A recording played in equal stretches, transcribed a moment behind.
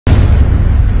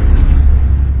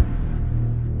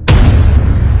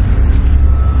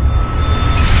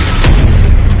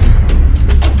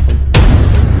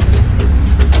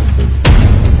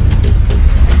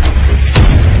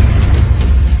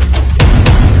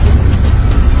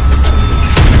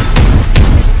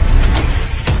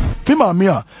maame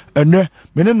a ene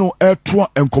mene no eto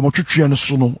enkomotwetwe ne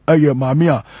so no eye maame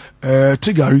a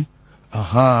Tigari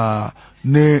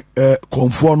ne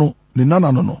konfo no ne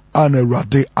nana no ana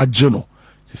Awurade agye no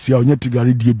sisi a onye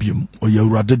Tigari die biem oye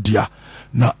Awurade dia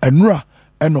na enura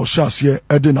eno hyase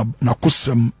ede na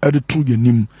kosem ede to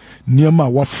yenim niema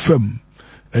wa fam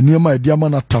niema ede ama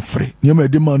na tafre niema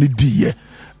ede ma ne diye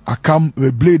akam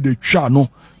blade twa no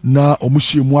na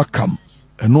omuhye mu akam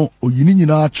eno oyini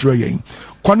nyina akire yen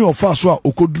kwani ofa so a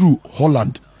okoduru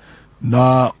Holland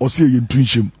na ose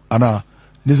yentunhyem ana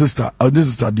ne sister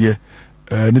de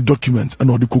ne document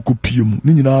eno de kokopie mu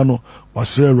ne nyina no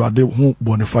wase Awurade ho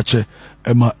bonifache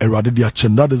ema Awurade de ache.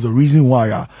 That is the reason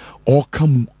why all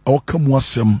come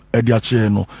asem e de ache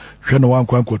no hwe na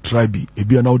wankwanko tribe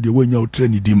ebia na wo de wanya wo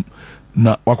treni dim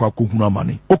na wakwa kohunu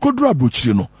amane okoduru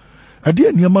abrochire no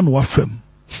ade niam no wafam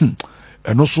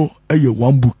eno so eye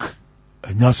one book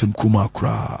anyasem kuma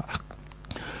akra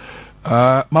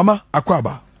mama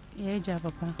akwaba Yeja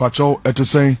papa pacho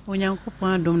etesen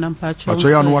onyankopon adom na pacho pacho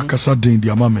ya no wakasa din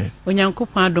dia mame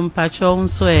onyankopon adom pacho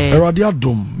nso Erade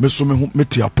adom meso me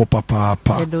meti apopa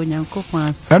papa edo onyankopon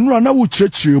as enura na wo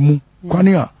chechire mu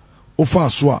kwani a ofa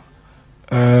so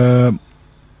a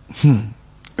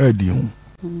edin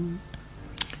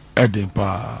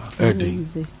pa edin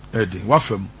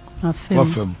wafam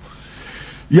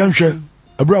yanhwe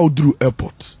abra Oduro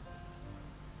airport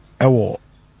ewo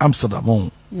Amsterdam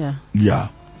yeah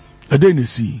ade ne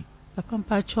si papa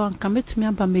pacho anka metumi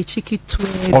aba me chiki to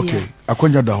okay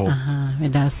akonya da ho me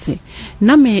da se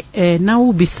na me na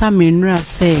wo bisa me nura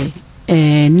se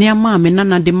niama me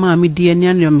nana de ma me die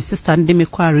ne na me sister de me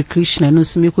kwa recreation no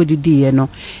so me ko didi ye no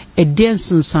ede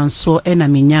nsunsanso na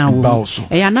me nya wo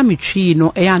ya na me twi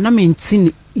no ya na me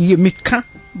nti ye me ka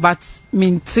but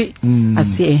me nti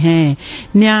ase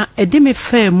nia ede me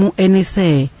fa mu eni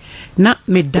se na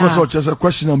me da so just a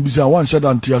question am bisa one said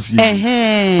antias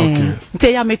okay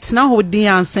nte ya metna ho din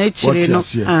ansa chire no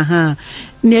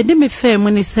ne ede me fa mu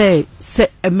ni se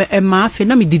ma afi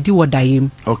na me didi wodayem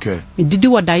okay me didi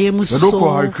wodayem so do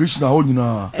ko Hare Krishna ho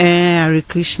nyina Hare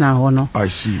Krishna ho no I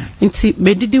see nti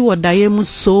me didi wodayem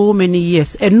so many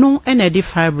years eno na ede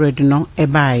fibroid no e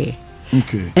baaye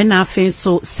okay ena afi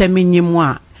so se menyim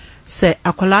a se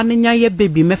akola nya ye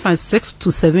baby me fan 6 to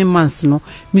 7 months no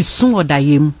mi sun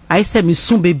odayem I say mi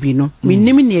sun baby no mi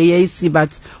nim ne ye si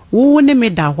but wo ne me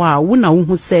da ho a wo na wo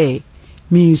hu se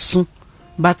mi sun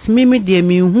but me de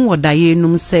mi hu odaye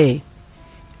num se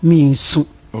mi sun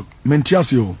okay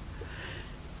mentiase o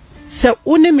se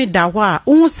wo ne me da ho a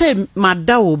wo se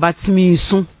mada o but mi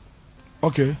sun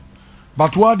okay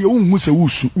but what the hu se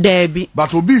wusu debi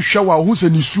but obi hwa wa hu se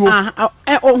nisuo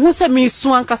hu se mi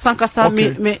sun ankasa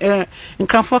me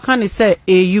nkanfo kan ni se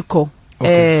eyuko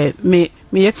me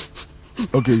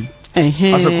okay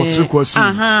asa kotre kwasi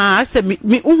asa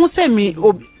mi hu se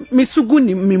mi sugu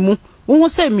ni mi mu hu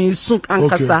se mi sun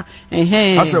ankasa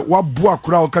asa wabu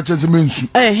akura o ka chense mensu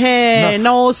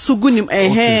na o sugu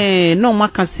ni no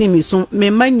maka si mi sun me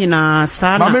manyina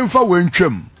sa na ma me mfa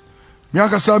wantwam mi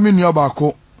ankasa mi nua ba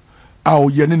ko aw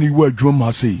ye ne ni wa adwom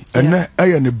ha sei ene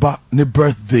eye ne ba ne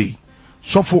birthday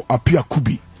sofo apia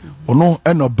kubi ono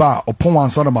eno ba opon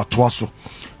ansa na matoa so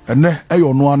ene eye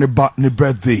ono ane ba ne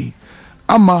birthday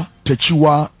ama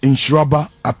techiwa inshiraba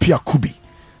apia kubi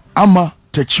ama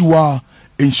techiwa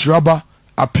inshiraba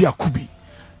apia kubi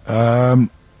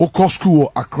oko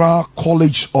school Accra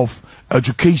College of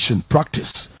Education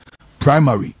Practice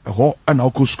Primary ho and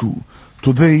oko school.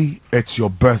 Today, it's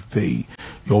your birthday.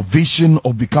 Your vision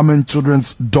of becoming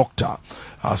children's doctor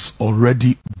has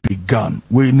already begun.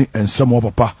 Winnie and Samuel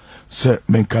Papa say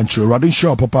menkanchi radin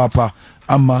show papa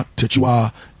ama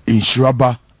techiwa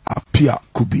inshiraba apia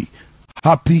kubi.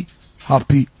 Happy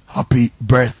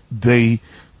birthday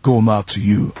going out to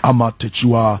you. Ama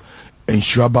techiwa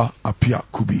inshiraba apia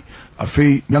kubi.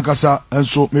 Afei nyankasa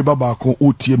enso me baba ko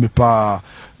otie me pa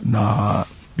na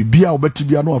bibia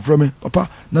obetibia no afreme papa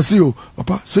na seyo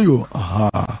papa seyo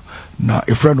na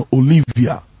efreno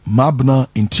Olivia Mabna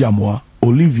Intiamwa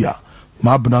Olivia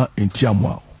Mabna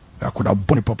Intiamwa akoda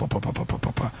boni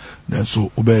papa na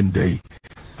so obendei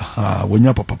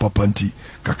wonya papa nti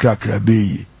kakra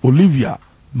beyi Olivia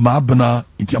Mabna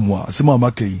Intiamwa asema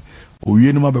makei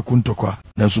owie ni mabekontokwa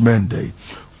na so mendei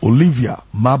Olivia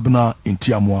Mabna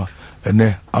Intiamwa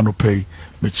ene anopei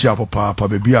mechia papa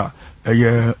bebia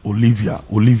eye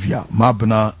Olivia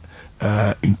Mabna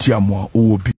Intiamwa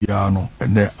owo bia no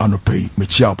ene anopei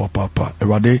mechia papa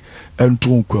Erade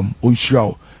entonkwam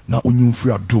onhiraw na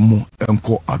onyumfri adomu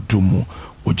enko adomu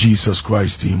o Jesus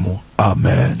Christ imo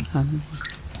amen. Amen.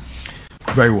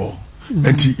 Very well.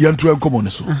 enti yantu enkomo ne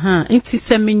so enti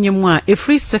se menyemu a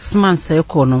every 6 months e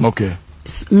ko no okay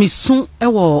misu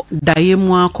ewo daye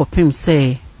mu akopem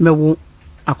se mewo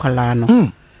akwala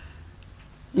no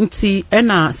nti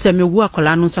ena se mewu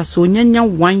akwala no so nyanya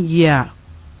 1 year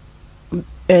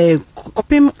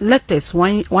kopim letters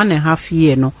 1.5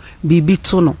 year no bibi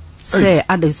to no say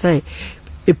ade say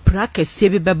e prakese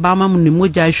bi beba ma mu ne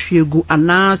moja hwegu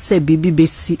ana say bibi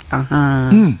besi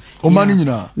o mani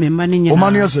nyina me mani nyina o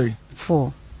mani asay 4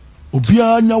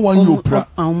 obia anya 1 year pra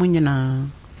o mu nyina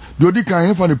do di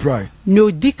kan fa ne pry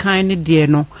no di kan ne de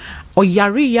no o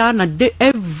yare ya na de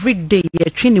every day ye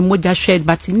twi ne moja shed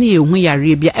but ni ehu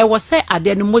yare bia e wo say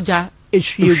ade ne moja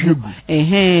ehwiegu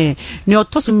ni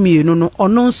otoso mienu no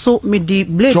ono nso me di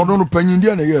blade chono no panyin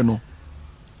dia na ye no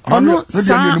ono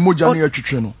sa ni moja na ye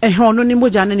twetwe no ono ni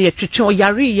moja na ye twetwe o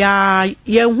yare ya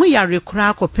ye hu yare kura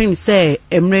akopem se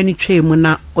emre ni twemu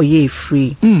na oye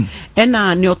free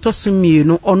ena ni otoso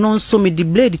mienu ono nso me di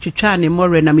blade twetwa na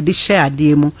more na me di share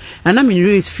ade mu na me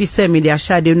ni fi se me di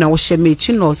share ade na wo hye me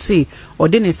chi no se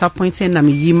ode ni disappointing na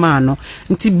me yi ma no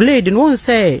nti blade no won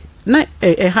se na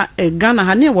Ghana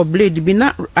ha ne wo blade bi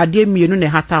na ade mienu ne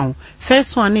hata ho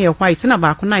first one ne white na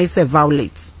ba ko na is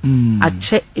violet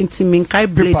ache intimin kai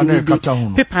blade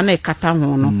paper na kata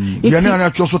ho no ye na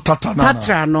atwo so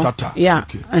tata no yeah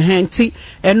nti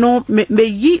eno me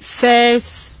yi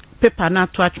first paper na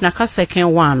to atna ka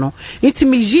second one no iti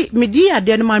me di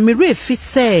ade no ma me refi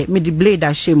say me di blade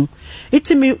ashem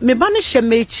iti me ba ne hye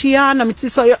me chia na me ti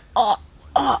so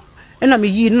ena me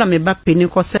yi na me ba peni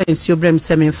ko se nsuo brem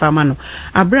se me fama no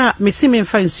abra me si me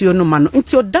fa nsuo no ma no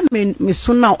nti oda me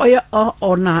so na oye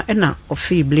na ena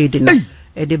ofi blade no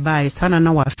e de bai sana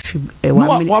na wa fi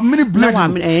wa mini blade wa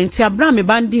nti abra me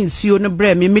ba ndi nsuo no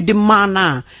bre me di ma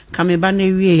na ka me ba na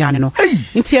wie ya no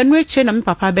nti enu eche na me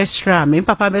papa bestra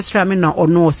me na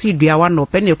ono si duawa no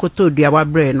pe na ekoto duawa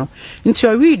bre no nti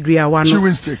o wi duawa no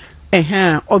chewing stick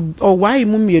o wai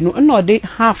mu mienu na o de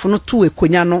half no to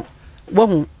ekonya no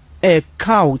wo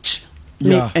couch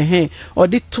me or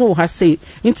the two has say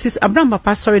intis Abraham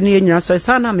papa sorry ne nyina so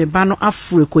sana me ba no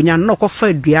afro konya no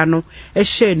kofa adua no e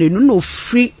share ne no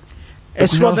free e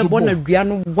so be bona adua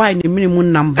no why ne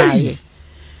minimum number ye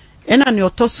ena ne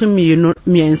otoso mi no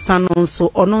miensa no nso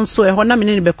ono nso e ho na me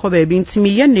ne be ko ba bi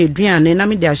ntimi ye na aduane na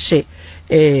me de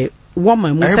ahye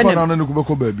woman mu se na ne ko be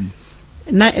ko ba bi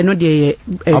na eno de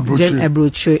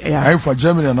abroche ya I for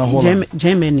Germany na Holland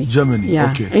Germany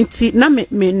yeah. Okay enti na me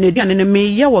ne duane ne me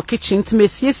ye wo kitchen enti me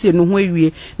siesie no ho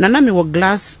awie na me wo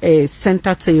glass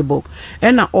center table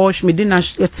na osh me di na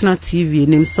etna TV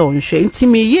nim so nhwe enti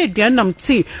me ye duane nam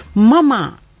ti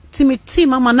mama ti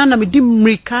mama na me di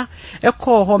mrika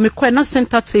ekọ ho me kwa na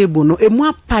center table no emu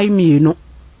apai mi no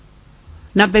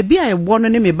na baby a ewo no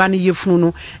ne me ba ne yefunu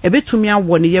no ebetumi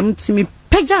awo ne yam ti me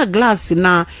pega glass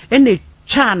na ene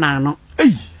chana no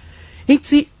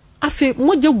enti afi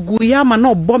moja guya ma na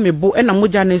obo mebo ena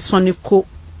moja ne soni ko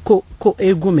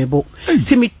egu mebo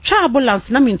ti mi twa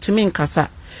ambulance na mi ntumi nkasa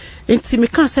enti mi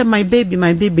kan say my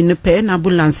baby ne pe na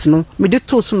ambulance no mi de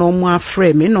to so na omo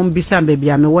afre me no mbisa baby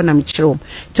a me wona mi kire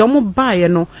ti omo ba ye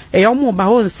no e omo ba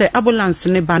ho say ambulance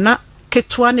ne ba na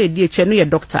ketwa na edi eche no ye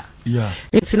doctor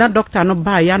enti na doctor no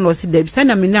ba ya no si de bi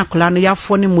na mi na akola no ya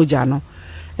fo ne moja no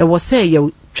e wo say ye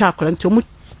twa akola nti omo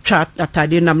twa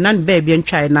atade nam nan baby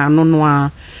ntwa na no no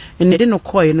a ene de no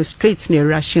call no straight na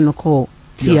rushing no call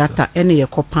theater ene ye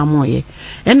kopamo ye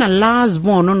ena last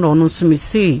born no no so me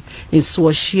see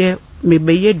nso hye me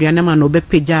beye duane ma no be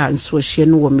pagya nso hye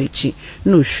no wo mechi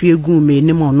no hwie gu me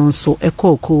ni mo no nso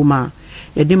ekoko ma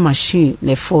ye de machine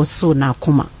na force na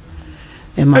akoma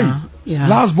ema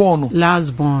last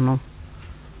born no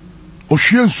o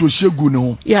hwie nso hye gu ne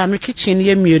ho ya me kitchen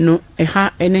ye mienu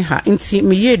ha ene ha nti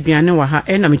me ye duane wa ha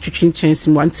ena me twitwi chensi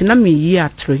mo nti na me yi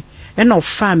atre ena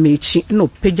ofa mechi no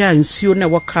pagya nsuo na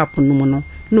wo cup no mu no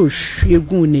no hwie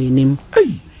gu na enim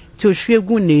ti o hwie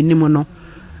gu na enim no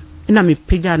ena me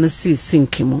pagya no si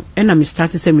sink mu ena me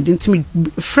start say me nti me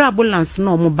fra ambulance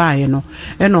no mo baaye no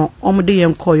ena omo de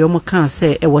yenko yo mo kan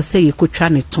say e wo say yekotwa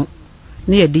ne to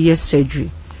na ye de ye surgery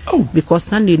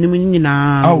because na ne enim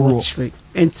nyina watch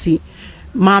enti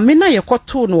maame na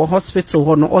yekoto no hospital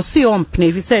ho no o si on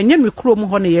pne fi say nya me kuro mu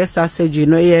ho no ye surgery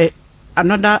no ye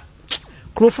another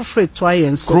kuro for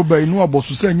twice kuro ba inu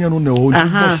abosu say nya no na o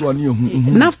bosu ani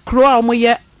ehu na kuro a mo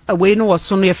ye we no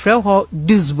so no ye frɛ ho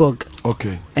Duisburg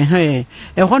okay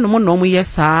ho no mo no mo ye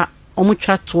saa omo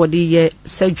twa to de ye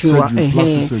surgery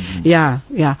yeah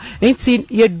enti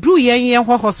ye du ye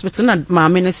ho hospital na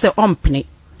maame ne say on pne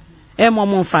mo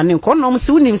mfa ne ko no mo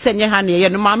si unim se nye ha ne ye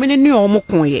no maame ne ni o mo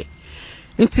kon ye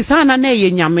nti sana na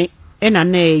ye nyame ena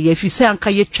na ye fi se anka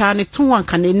ye twa ne to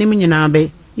anka ne nim nyina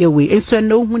be ye we enso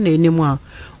na ohu na enim a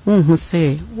unhu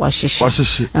se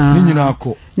wahyehe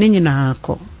ni nyina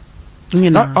akọ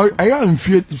na aya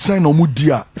mfie sign no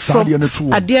mudia saade ne to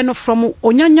ade no from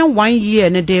onyanya 1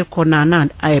 year ne de ko na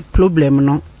problem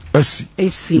no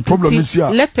esi the problem is here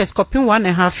let us copy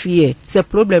 1.5 year the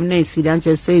problem na esi dan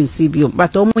just say esi bio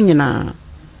but omo nyina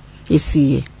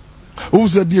esi o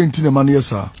ze de ntine mane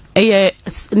yesa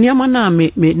niama na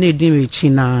me na di we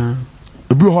china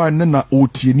ebi ho an na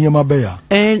otie niama be ya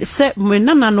se me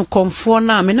nana no konfo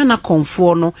na me nana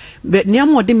konfo no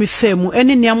niama ode me fam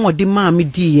ene niama ode ma me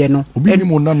di ye no obi ni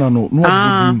mo nana no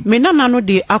me nana no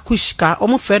de akushka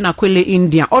omo fe na kwele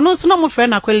India ono so no mo fe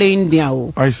na kwele India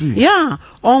o I see yeah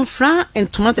on fra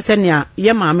entoma te se nia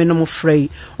ye ma me no mo frei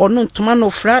ono entoma no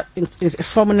fra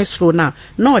form ne sro na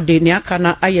ode ni aka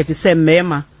na ayete se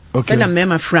mema okay na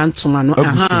mema frantuma no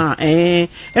aha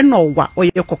eno wa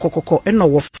oye kokokoko eno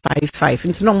wo 55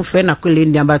 nti no mo fe na kwele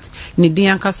India but ni din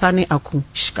ankasa ne aku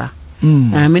shika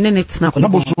me ne tina ko na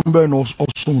bosom be no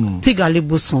osom no tigali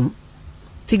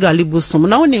bosom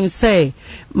na onim say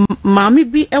maami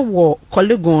bi ewo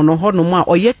colleague no ho no ma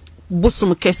oye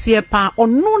bosom kese pa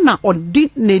ono na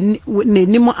odi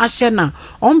nenim ahye na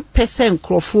on percent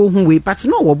krofo hu we but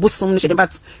no wo bosom no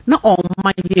but na on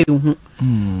ma ye hu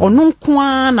ono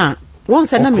nko na won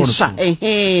se na me sha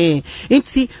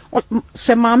nti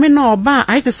se maami na oba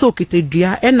ai te so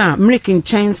kitedua e na American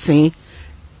chance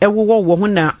ewo wo ho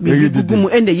na bibigumu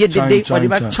ene yedede odi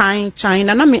ba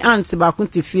China na me aunt ba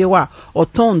kunti fie wa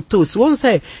oton toast won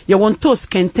say ye won toast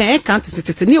kenten can't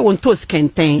tete ne won toast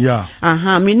kenten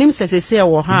aha me nim se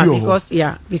wo ha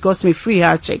because me free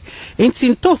ha check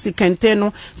enti toast kenten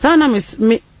no sana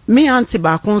me aunt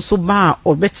ba kun so ba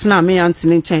obetna me aunt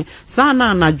ne nchen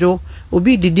sana anajo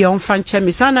obi didi on fan che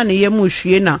me sana ne yemu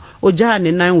hwie na oja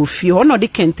ne nan wo fie ho no de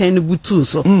kenten ne butu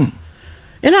so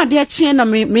ena de achie na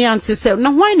me anti se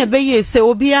na why na be ye se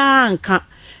obi anka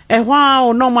ehwa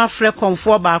o no ma frɛ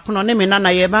komfo ba kono ne me na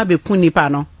ye ba be ku nipa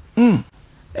no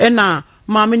ena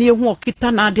ma me ne hu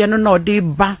okita na de no na ode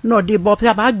ba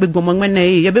ba agbegbomo na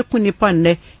ye be ku nipa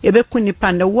ne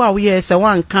wa wo ye se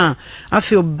wanka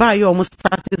afi ba ye o mo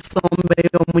start some be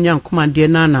o mo nyankoma de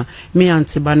na me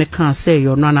anti ba ne kan se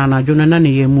yo no na jo na ne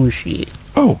ye mu hwie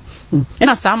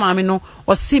ena sa maami no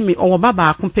osimi owo baba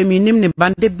akompemi nim ne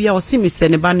bande bia osimi se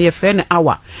ne ba ne ye ne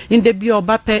awa inde bia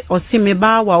oba pe osimi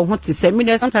ba awa ho te se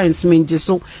me sometimes me nje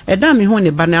so eda me ho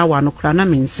ne ba ne awa no kra na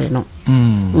me nse no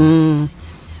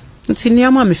nti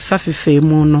niama me fafefe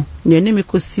mu no ne ne me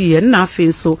kosi ye na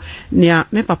afi so ne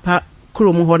me papa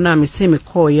kuro ho na me se me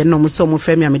call ye no mo so mo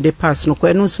frɛ me am de pass no ko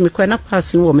eno so me ko na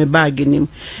pass no wo me bag nim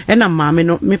ena maame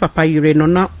no me papa yire no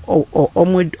na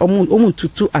omu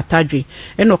tutu atadwe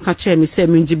eno ka che me se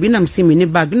me ngibi na me se me ni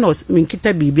bag no me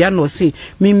nkita bibia no se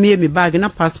me mie me bag na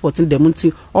passport ndem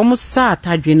nti omu sa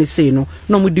atadwe ne se no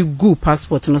no mo di gu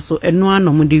passport no so eno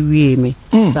ano mo di wie me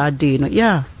sa de no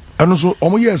yeah eno so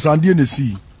omu yes ande ne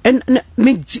si and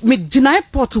me gina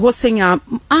airport ho senya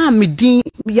me din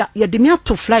ya de me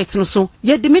to flight no so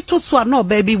ya de me to so na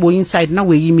baby wo inside na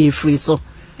we yi me free so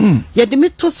ya de me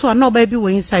to so na baby wo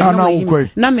inside na we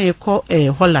na me ko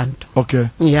Holland okay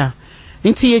yeah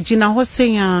nti ye gina ho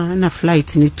senya na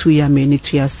flight ni tu ya me ni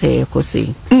tu ya se ko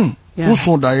se wo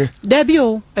so dae debi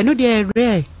o eno de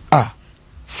rare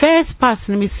first pass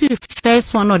no me see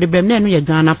first one or the blem na no ye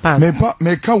Ghana pass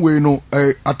me ka we no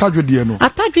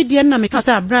atadwede na me ka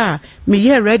say abra me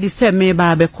ye ready say me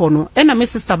ba be ko no e na me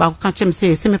sister ba ko ka chem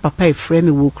say me papa e frɛ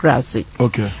me wo krase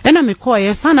okay e na me ko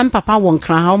ye sana me papa won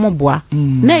kran ha omo boa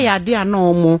na ya de ana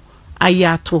omo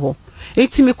ayato ho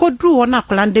eti me ko dru ho na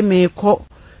akolande me ko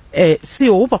si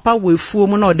o papa we fuo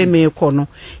mu na o de me ko no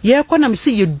ye ko na me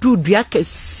see ye du dua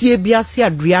kesie bia se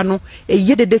adua no e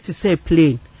ye de te say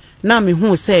plane na me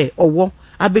hu say owo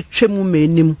abetwemu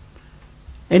menim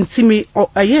enti me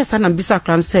yes na bisa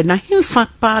kran say na himfa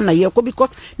pa na ye ko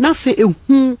because na fe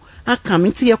ehu aka me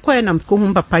nti ye ko na ko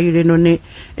hu papa yire no ne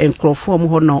enkrofo mu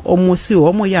ho no omo si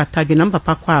omo ye atadwe na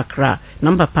papa kwa akra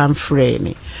na papa mfre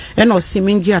me e na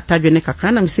osimi ngi atadwe ne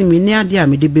kakra na me si me ni ade a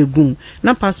me de begum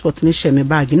na passport ne hye me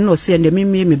bag no si ende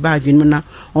me bag no na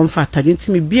omfa atadwe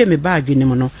nti me bie me bag ni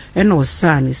mo no e na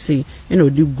osa ne si e na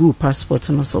odi gu passport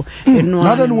no so e no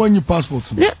na no wanyi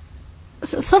passport no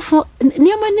so for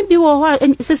niama ni bi wo ha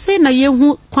se na ye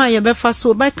hu kwan ye be fa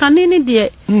so by kanene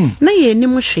de na ye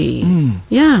nim hwe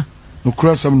yeah no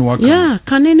krasam no waka yeah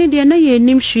kanene de na ye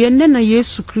nim hwe ne na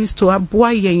Yesu Kristo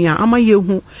aboa yen ya ama ye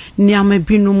hu niama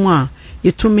bi no mu a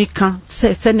yetumi ka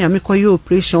se ne amekoye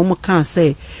operation omo kan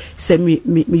se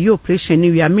me operation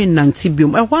ni wi ame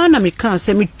nantibium ehwa na me kan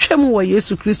se me twem wo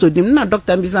Yesu Kristo dim na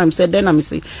doctor Mbizam said then am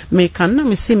say me kan na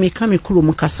me see me ka me kuro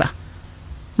mu kasa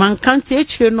man kanti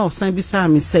echire no san bisa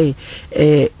me say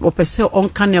opese on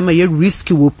kan ma ye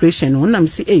risky operation no na me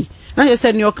see na ye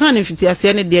say ne o kan fiti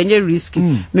ase ne de nye risky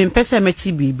me mpese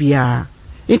meti bibia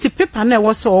inti paper na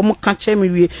wo so omo ka che me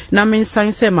wi na me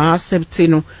nsan se ma accept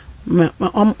no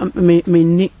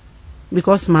me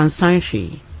because man sign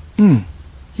she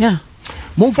yeah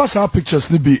Monfa sa pictures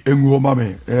ni bi enwo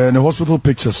mame the hospital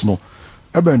pictures no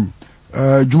eben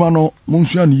juma no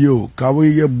monsua ni yo ka we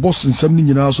ye boss nsam ni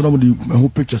nyina so na mo di ho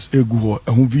pictures egu ho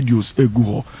ho videos egu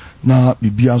ho na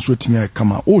bibia nso etimi ay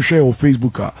kama o share o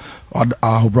Facebook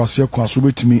a hobrase kwa so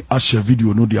betimi a share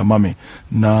video no dia mame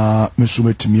na me so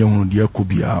betimi ehunu dia ko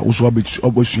bia wo so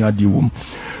obosua di wom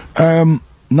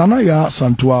Nana Yaw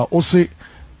Sarfo ose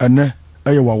ene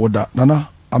eyewa woda Nana.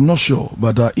 I'm not sure,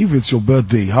 but if it's your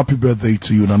birthday, happy birthday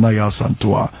to you, Nana Yaw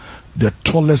Sarfo, the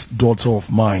tallest daughter of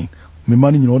mine. Me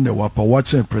money you know wapa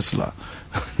watching Presla.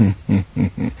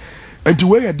 And to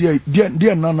where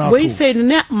dear Nana. We say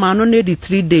ne man no need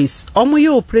 3 days. Omo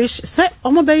your operation, say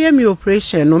omo be me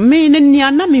operation. No me ne nia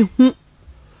na me hu.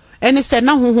 Ene say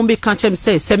na hu be kan chem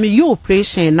say me your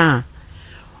operation na.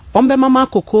 Ombe mama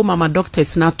koko mama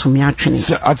doctors na to me atwene.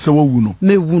 Say atse wo wu no.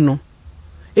 Me wu no.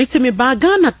 Iti me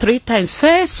bagana 3 times.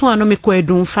 First one no me ko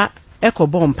edunfa eko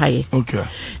bompaye. Okay.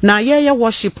 Na ye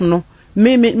worship no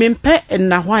me mpe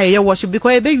na hwa ye worship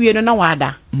because ebe wie no na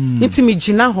wada. Iti me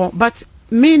gina ho but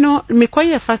me no me ko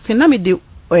ye fasting na me de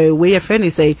we ye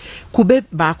friend say kube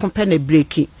ba kompe na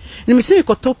breaki. Ni me se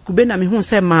ko top kube na me hu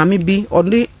say maami bi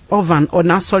only oven or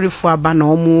na sorry for aba na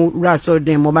omu raso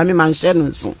dem mo ba me man share no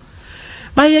so.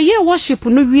 Ba ye worship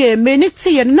no wie me ne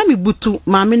tie ye na me butu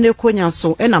maami ne konya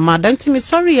so e na madan ti me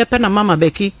sorry ye pe na mama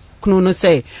beki kunu no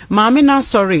say maami na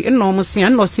sorry e no mo se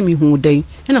no si me hu den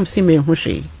e na me si me hu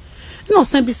hwe no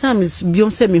san bi sam biom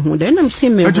se me hu den e na me si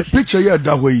me hu picture ye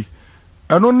da hwe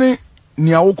eno ne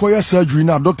ni awokoye surgery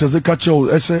na doctor ze ka che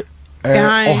ese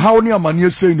o how ni amane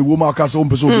say ni wo ma ka so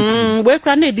mpeso beti we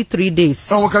kra na di 3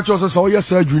 days o ka che say o ye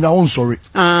surgery na on sorry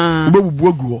obebubu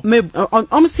agu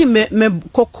me si me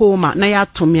kokoma na ya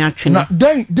to me atwene na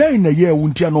den na ye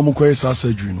wuntia no mo koye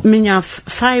surgery no minya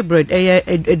fibroid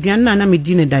aduan na me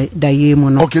di ne da ye mu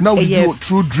no okay now we do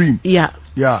true dream yeah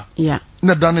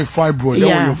na dane fibroid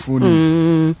your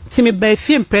phone ti me ba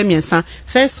film premier san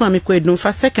first one me ko edun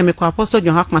fa second me ko apostle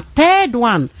John Hakma third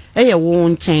one wo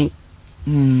nchen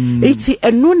iti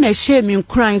enu na she me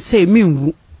nkran say me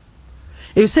nwu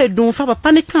e say dun fa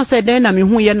papa ne kan say den na me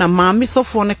hu ye na ma me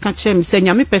sofo ne ka che me say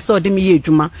nya me pese ode me ye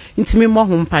adwuma nti me mo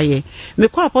ho mpaye me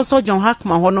ko apostle John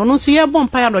Hakma ho no so ye bo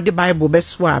mpaye no de bible be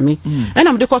so ami e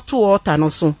na me de ko to altar no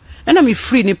so e na me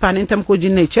free ni pa ne ntem ko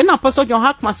gine che na apostle John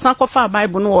Hakma san ko fa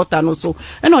bible no altar no so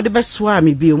e na de be so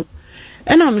ami biom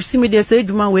e na me si me de say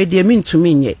adwuma we de me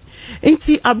ntumi nye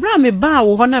enti Abraham me ba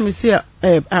wo ho na me say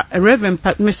Reverend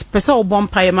pesa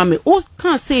obompaye mame o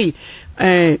kan say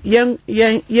yen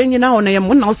nyina ona yem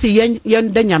na o say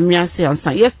yen da nyame ase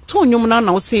ansa ye to nyum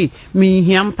na o say mi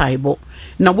hiam paibo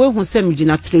na we hu say mi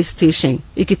gina train station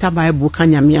ikita bible kan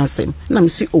nyame ase na me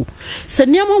say o se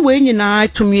niam we nyina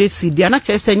tumi esi dia na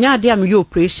che se nya dia me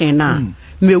operation na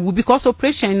me wu because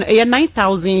operation e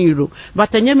 9,000 euro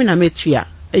but anya me na metua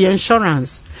e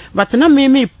insurance but na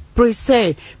me pray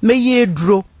say me ye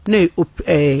dro ne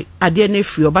ade na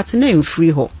free but na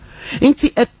free ho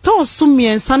nti eto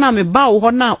sumiensa na me ba wo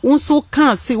na unso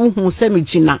kan se hu se me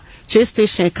gina che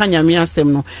station kanya me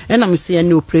asem no e na me se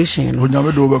any operation no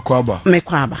onyame do be kwaba me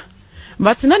kwaba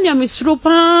but na nya me suro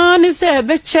pa ne se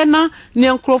be che na ne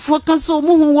nkrofo kan so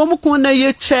mu hu wo mu kon na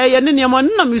ye che ye ne ma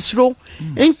na me suro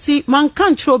nti man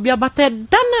kan tro bia but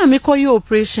dana me koye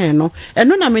operation no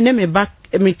eno na me ne me back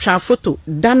me twa photo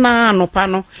dana no pa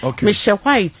no me she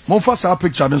white mo fa sa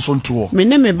picture ne so nto me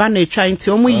ne me ba na twa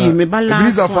nti o mu yi me ba la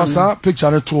so fa sa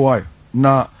picture ne to why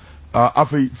na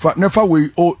afi never we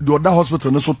the other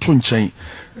hospital ne so to nchen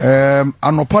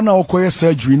anopa na okoye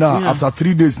surgery na after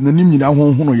 3 days na nim nyina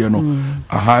honhono ye no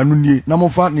aha no nie na mo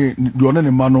fa ne de one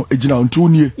ne ma no ejina nto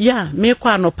nie me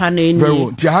kwa anopa na eni very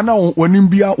ti ha na wonim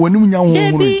bia wonim nya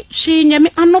honhono bi shi nya me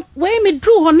anop we me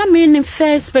drew ho na me ne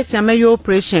first special me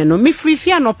operation no me free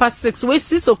fi anopa 6 we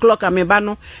 6 o'clock am ba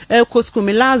no ko school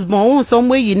me last born so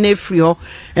we yi na free ho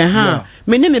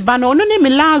me ne me ba no no ne me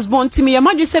last born ti me ya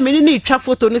madwe se me ne twa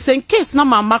photo ne se in case na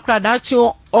ma makra da chi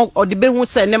o de be hu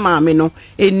se ne ma me no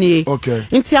enie okay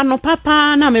nti ano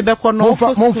papa na me be ko no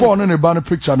mo for no ne ba no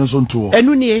picture no so nto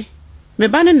enu nie me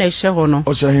ba ne na ehye ho no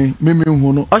o she me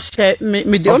hu no o she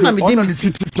me de ona me di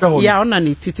titite ho ya ona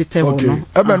ni titite ho no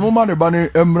ebe no ma ne ba ne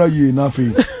emra yi na fe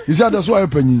is that so I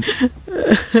panyi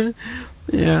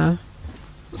yeah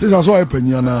since so I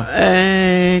panyi na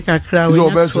kakra we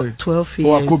 12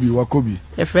 years wakobi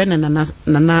a friend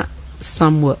nana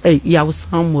Samuel Yaw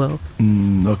Samuel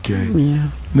okay yeah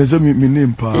neze mi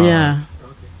name pa yeah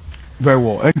very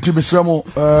well enti besramo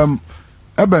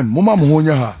Eben mama mo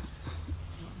honya ha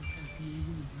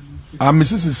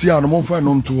Mrs. Sia no mo fa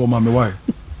no nto ma me why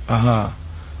aha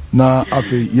na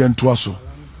afi yento aso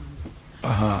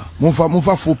aha mo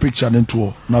fa full picture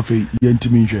nto na afi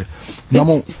yentimi hwe na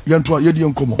mo yento yedi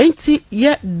enkomo enti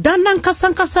ye danan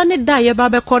kasankasa ne da ye ba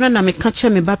be kono na me ka che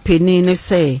me ba peni ne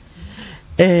se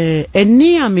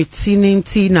eni ameti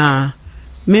nti na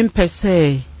me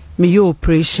mpese me yo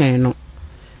operation no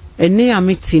eni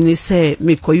ameti ni se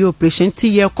me koyo operation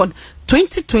ti ye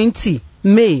 2020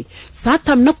 May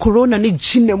satam na corona ni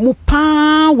jine mu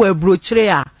pa we brochire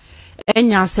a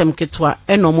enya asem ketwa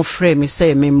eno mo frɛ me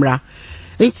se memra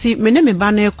enti me ne me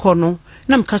ba na ekɔ no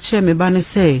na me ka kye me ba ne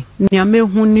se nia me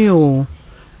hu ni o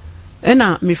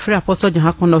ena me frɛ apostle John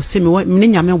Hakono se me ne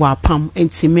nyame wa pam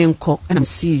enti me nkɔ ena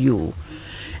see you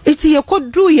enti ye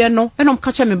kodru ye no ena me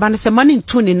ka kye me ba ne se mani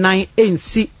ntu ni nan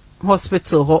ensi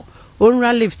hospital ho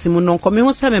onra lift mu no nko me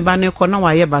hu se me ba ne ko na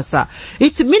wa ye basa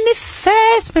it mini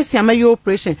first person am your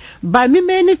operation by me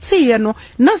many tie no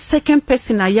na second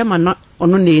person ayema na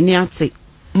ono na eni ate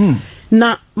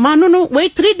na manu no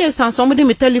wait 3 days and somebody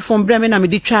me telephone bra me na me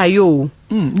di twa yo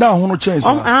na ho no chance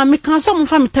me kan so mo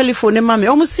fa me telephone e ma me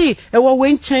omo si e wo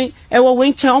wenchen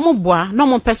omo boa na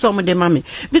omo pese omo de ma me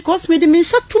because me de me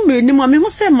shatu me ni ma me hu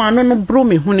se manu no bro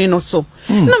me huni no so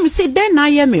na me si den na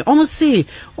ye me omo si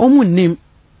omo nim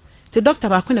the doctor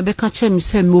ba ko na be ka che me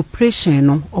say me operation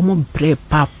no omo bre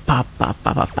pa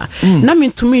na me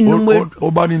ntumi no mo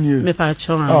obani ni me pa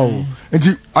cho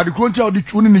enti adekronti odi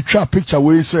chuni ni twa picture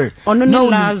we say ono ni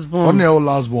last born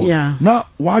yeah na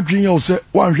wadwen ye say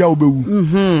wanhwa obewu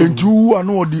enti wu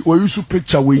anu odi o use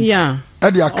picture we yeah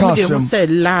e dey account sem say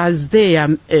last day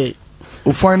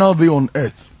o final day on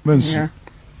earth mensu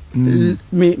yeah.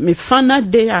 me final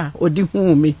day odi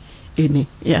hu me eni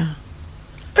yeah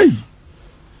hey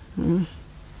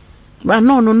but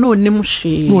no nim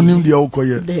she no nim dia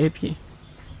okoye debi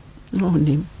no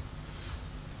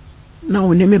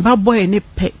nim me ba boy ni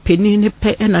peni ni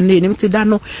pe na nim ti da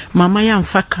no mama ya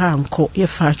mfa ka anko ye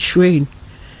fa train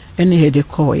ene he de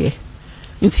koye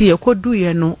nti ye kodu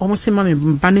ye no omo se ma me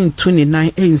ba ne ntu ni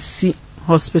nan ensi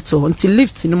hospital nti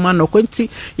lift ni ma no ko nti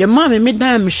ye ma me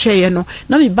dan me hwe ye no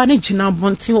na me ba ne gina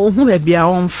bonti ohun ba bia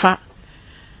onfa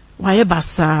wa ye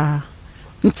basa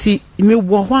nti me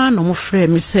wo ho na mo frɛ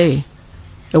me sɛ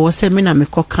e wo sɛ me na me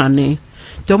kokane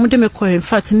de mo de me ko in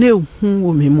fact na ehu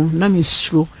wo me mu na me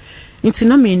suro nti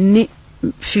na me ni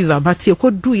fever but e ko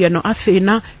du ye no afi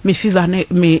na me fever na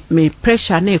me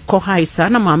pressure na e ko high sa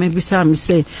na ma me bisa me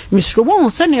sɛ me suro wo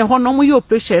sɛ ne ho no mo ye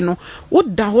operation no wo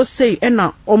da ho sɛ e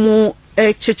na omo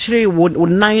chechire wo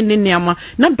nan ne niama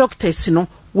na doctors no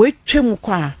we twem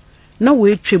kwa na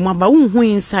we twem aba wo hu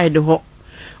inside ho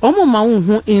omo ma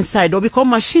hu inside or because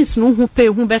machines no hu pay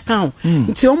hu beka ho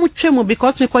nti omo twem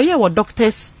because me koye wo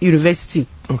doctors university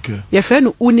okay ye fe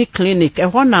no uni clinic e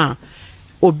ho na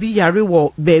obi yare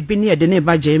wo baby ne de ne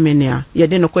ba Germany a ye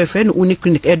de no ko fe no uni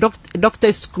clinic e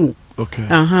doctor school okay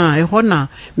e ho na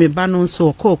me ba no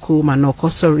so koku ma no ko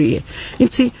sorry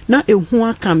nti na ehu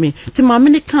aka me ti ma me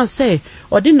ne kan say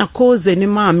odi na cause ni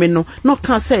ma me no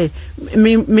kan say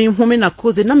me hu me na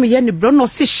cause na me ye ni bro no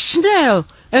si Chanel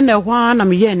ene hwa na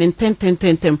me ye ne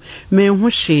tentem me hu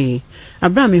hwe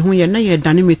abra me hu ye na ye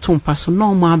dane me tompa so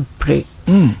no ma bre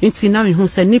nti na me hu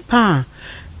se nipa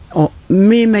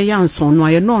me yanson no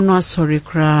ye no asori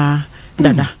kra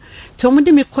dada to mo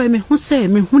de me koy me hu se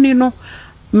me hu ni no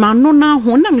ma no na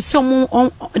hu na me se omo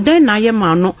den na ye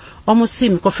ma no omo si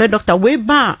me ko fe doctor we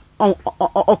ba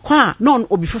okwa no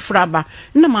obi fufura ba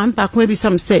na ma mpa ko bi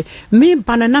sam se me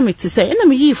banana me ti se na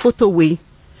me yi photo we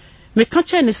me ka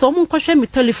che ni so mo kwhwe me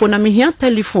telephone na me hia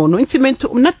telephone intimate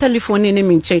na telephone ni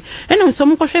me nche ena so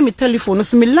mo kwhwe me telephone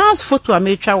so me last photo a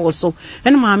me twa wo so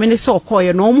ena ma me ni so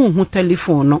koye no mo hu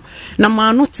telephone no na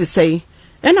ma no ti sei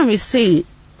ena me say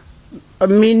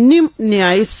me nim ni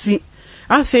aisi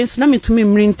afenso na me tumi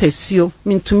mrintesio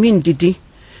me tumi ndidi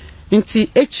nti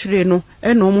echire no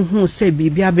ena mo hu se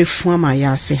bibia befu ama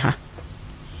ya ase ha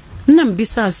na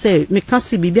mbisa se me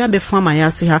kasi bibia befu ama ya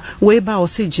ase ha we ba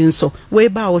oxygen so we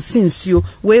ba osinsuo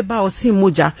we ba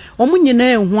osinmoja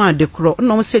omunyina ehu adekro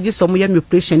na o se gi so mo ya me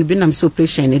operation bi na me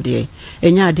operation ni de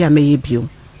enya ade a me ye bio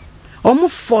omo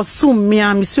for so me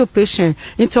am see operation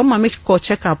into o ma me call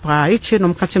check up eche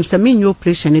no ka chem say me new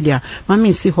operation dia ma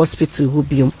me see hospital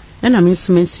hobium na me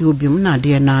instrument hobium na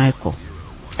de na eko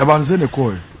e ban se ne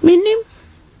ko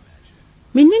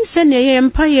minim se ne ye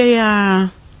mpa ye ya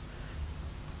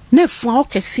ne fu o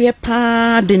kese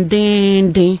pa den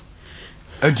enti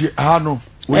ha no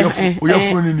we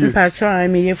fu ni ni pa try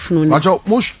me ye fu ni acho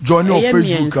most join your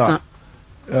Facebook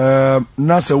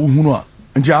na se wo hunu a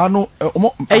enti ha no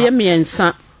eye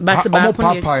miensa but ba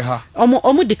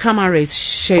omo the cameras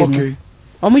share okay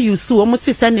omo use omo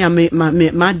se se ne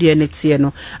ma de ne tie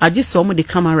no agi so omo the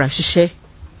camera hihye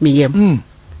me yem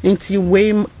Inti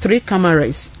way 3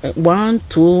 cameras 1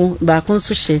 2 back on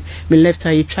so she me left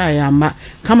eye try ama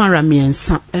camera me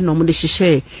ensa e no mo de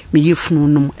hihye me yefunu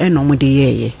num e no mo de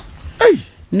yeye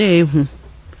na ehu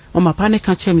o ma pa ne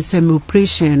ka che me se me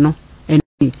operation no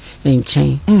en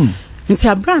chain nti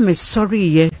abra me sorry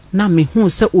ye na me hu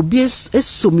se obi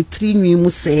eso me tri nwi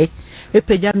mu se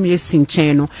epeja me esin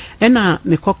chain no e na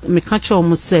me ka che o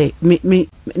mu se me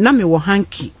na me wo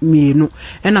hanky mienu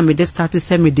e na me de start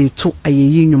se me de to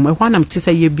ayeyi nwum e hwana me ti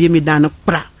se ye bie me dan no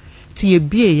pra ti ye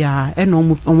bie ya e na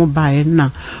omo bae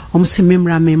na omo se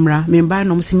memra me bae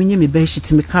na omo se menye me be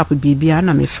hiti me cap bibia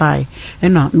na me fai e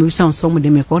na me sound so mo de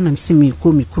me ko na me se me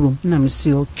ko me krum na me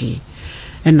se okay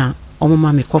e na omo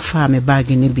ma me kofa me bag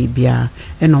ni bibia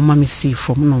e na omo ma me see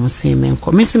from na omo se me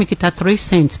nko me se me kita 3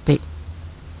 cents pe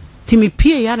ti me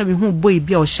pie ya na me hu boy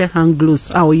bia o she hand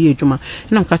gloves a o ye djuma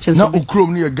na mka chen so na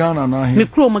ukrom ni Ghana na he me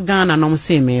krom Ghana na omo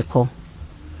se me ko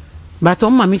but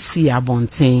omo ma me see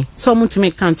abonten so omo to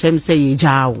me kan chem say ye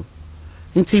jaawo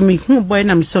nti me hu boy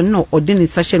na me so no odini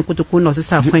session kotoko no se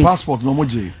sa kwen passport no mo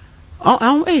je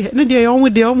ne de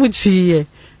omo ji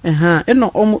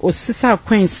eno omo osisa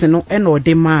kwensi no eno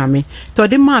de maame to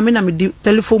de maame na me di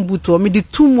telephone booth o me di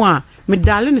tumu a me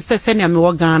dale ne sese ne me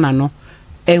wo Ghana no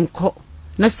enko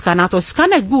na scanner to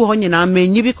scanner gu ho nyina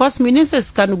manyi because me ne se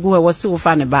scanner gu wo se wo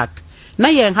fa ne back na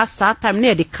ye ha sa time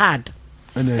na the card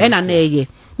ena na ye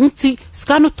nti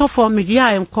scanner to for me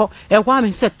ya enko e hwa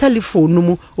me se telephone no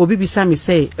mu obi bisa me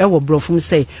se e wo brofum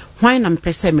se hwan na me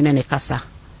pese me ne kasa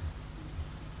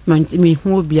me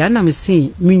hu bia na me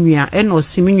si menua e no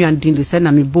si menua din de se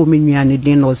na me bo menua ne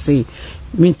din no se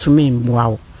me to me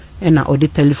mboawo e na o de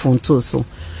telephone to so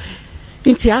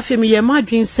nti afi me ye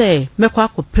madwin se mekwa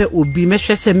akopɛ obi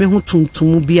mehwɛ se me hu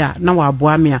tuntum bia na wa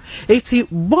aboa me a eti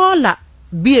bola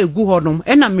bi egu honom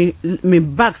e na me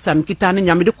bag sam kita ne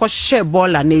nya me de kɔ hye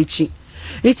bola na echi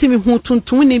eti me hu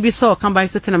tuntum ni bi se o kan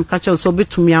bicycle na me catch so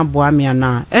betumi aboa me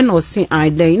na e na o si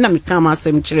ai den na me kan ma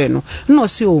asem kyerɛ no na o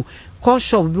si o call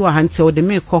shop bi wa hante o de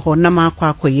me kɔ hɔ na ma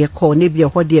akɔ akɔye kɔ ne bia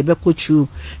hɔ de e be kɔchu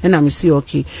e na me si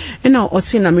okay e na o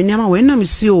si na me niama we na me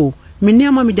si o me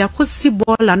niama me de akosi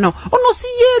bola na ono si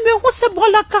ye me ho se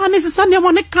bola ka ne se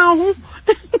niama ne ka ho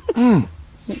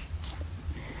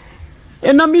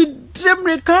e na me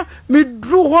dremreka me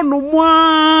dru ho no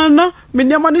mwana me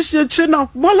niama ne hye kire na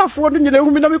bola fo no nyina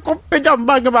hu me na me kɔ pagya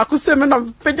bag ba ko se me na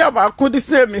pagya ba ko de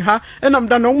se me ha e na me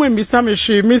da no mo mi sa me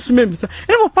hwe me su me bisa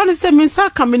e mo pa ne se me sa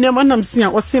ka me niama na me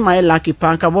sia o se my lucky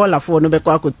panka bola fo no be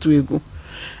kɔ akotu egu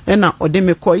e na o de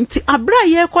me kɔ nti abra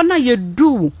ye kɔ na ye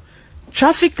du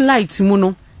traffic light mu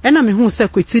no ena me hu se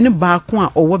kweti ne ba ko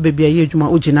a owo bebia ye adwuma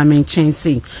ogina me nchen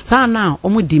sei sa na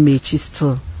omo di me chi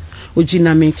still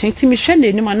ogina me nchen ti me hwe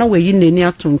ne ni ma na wayi ne ni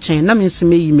ato nchen na me nso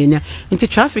me yi me ni nti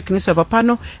traffic ne so papa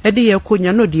no e de ye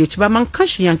konya no di echi ba man ka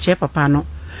hwe ya nche papa no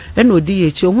ena odi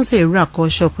echi o hu se ewura call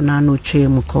shop na no twe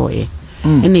mu ko ye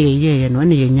ena ye no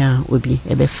ena ye nya obi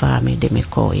e be fa me de me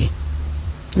ko ye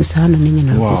nsa na ni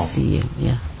nyina ko si ye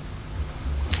ya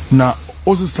na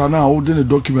Osista na o de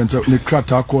document ne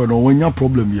krata ko no wanya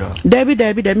problem ya Debi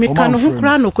me kan ho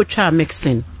kra no ko twa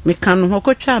mixing me kan ho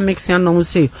ko twa mixing no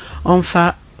say on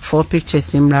fa 4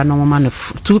 pictures imra no man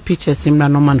 2 pictures imra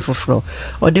no man for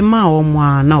o de ma o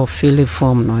mo na o fill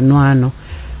form no ano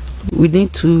within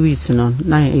 2 weeks no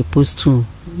na e post to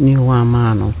new one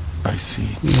man. I see.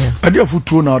 Yeah. Adia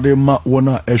futu na de ma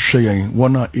wona ehwe yen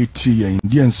wona eti yen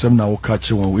de ensem na wo ka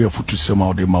che won we futu sem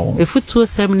a de ma won. E futu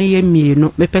sem ne ye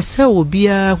mienu me pese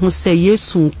obia hu se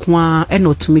Yesu nkwa e na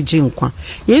otumi gye nkwa.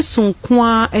 Yesu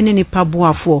nkwa ene nipa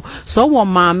boafo so wo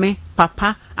maame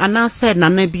papa ana said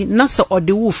nana bi na se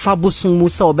ode wo fa busum mu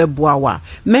se obeboa wa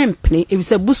mempne e bi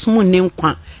se busum ne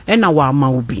nkwa e na wa ma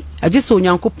obi agye se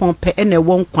onyankopon pe e na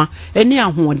ewo nkwa ene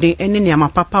ahode ene ne ama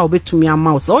papa obetumi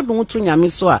ama wo se odun to nyame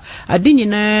so a ade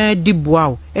nyina di boa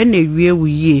wo ene wie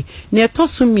wuye ne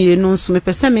etosumie no nso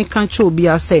mepese me kan che obi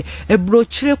ase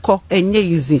ebrochire ko enye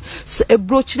easy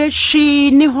ebrochire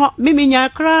hwi ni ho miminya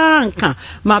kranka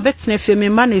ma betene fe me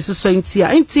ma na esuso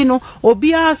nti no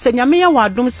obi ase nyame ya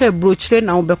wadom se ebrochire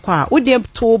na obekọ a wode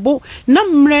tobo na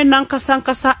mre na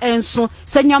nkasa enso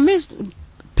se nyame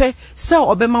pe se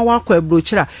obema wakọ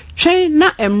ebrochira twen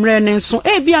na emre ne nso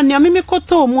bia ne ameme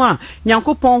koto mu a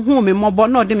nyankopon hu me mobo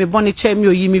na ode me bone che me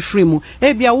oyi me free mu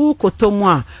bia wu koto mu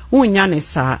a wunya ne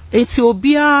sa enti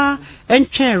obia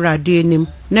entwen Awurade enim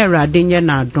na Awurade nye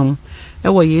na adom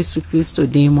ewo Yesu Kristo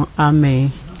din mu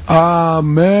amen.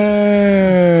 Amen.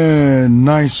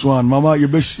 Nice one, mama. You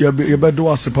be do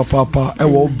as papa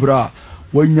ewo bra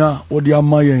wanya odi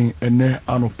amayen ene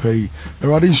anopay.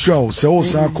 Erade show say o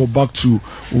sa go back to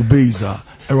obeiza.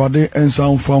 Erade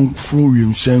ensa fan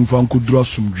florium shen fan kudra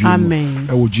sumdwi. Amen.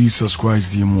 Ewo Jesus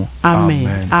Christ di mu.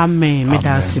 Amen. Amen.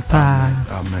 Medasipa.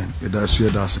 Amen.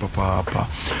 That's papa.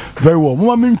 Very well.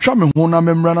 Mama min twa me ho na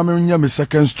memra na menya me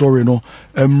second story no.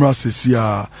 Emra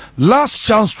sesia. Last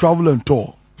chance travel and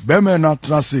tour. Beme na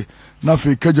trase na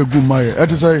fe keje gumaye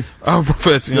et say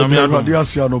prophet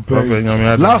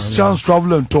nyame last chance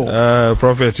travel and tour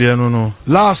prophet ye no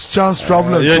last chance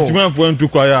travel and tour ye timan fo ntu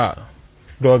kwa ya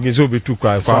dog is obi tu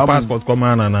kwa passport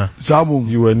come na sabu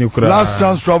you were new last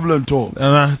chance travel and tour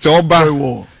na so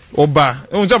oba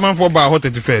unja man for ba hot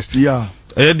 31st yeah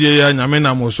e de ya nyame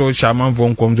na mo so shaman fo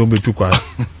nkom zo betu kwa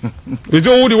we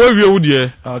do we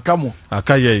wie kamo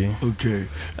akaye okay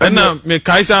na me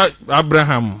kaisa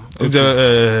Abraham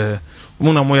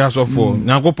muna mo ya sofo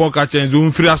nyankopon ka chen zo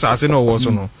mfiri asase na owo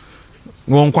so no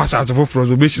won kwasa asafo fro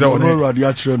zo be shira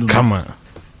won kama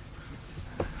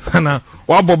na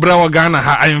wa bobra wa Ghana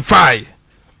ha I'm fine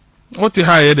what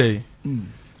ha ye dey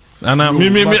ana me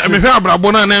hwe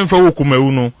abrabo na na mfa wo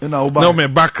kumawu no na me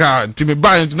background ti me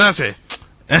ba na say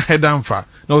damfa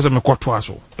na wo se me kwoto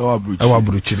aso ewa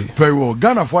bruchiri very well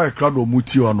Ghana for a crowd o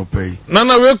muti ono pay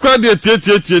na we crowd e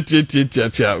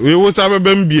tie we wo sa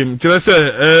bebem biem kire se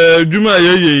dwuma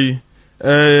ye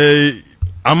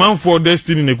a man for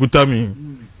destiny ne kutami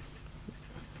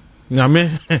nyame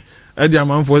e di a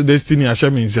man for destiny a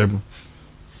shame nsem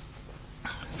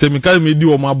se me ka me di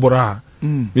o mabora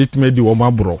it me di o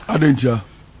mabro adentia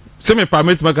se me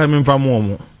permit maka me mfa mo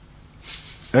mo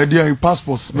dia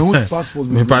passport me who passport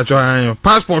me pacho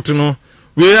passport no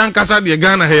we ankasa de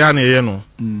Ghana he ya na ye no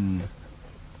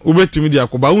ubetimi de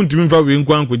akoba untimi mfa we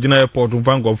nkwan kogina airport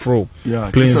mfa nkofro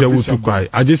planes e wutu kwai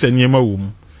age se niema wo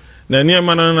mu na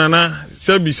niema na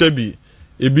sebi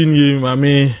ebi ni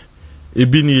mame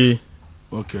ebi ni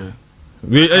okay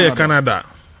we Canada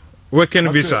working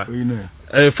visa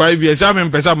 5 years am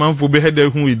pesa manfo be head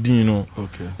hu edin no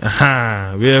okay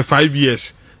we 5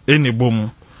 years eni bom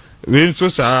we nso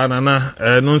sa nana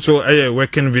no nso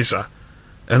working visa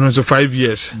and nso 5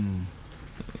 years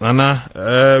nana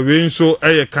we nso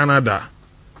Canada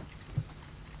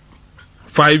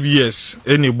 5 years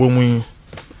eni bom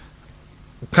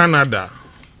Canada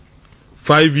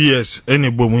 5 years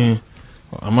eni bom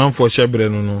amanfo shebre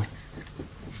no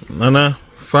nana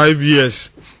 5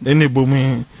 years eni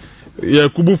bom ya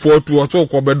kubu fotu oto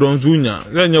ko bedon zunya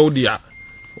nya odia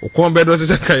ko bedon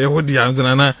se ka ye odia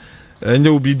nana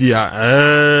nya obi dia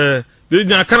de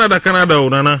nya Canada o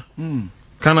nana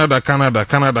Canada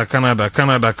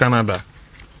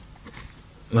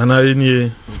nana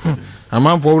eni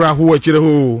amanfo wura ho akire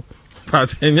ho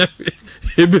pat nya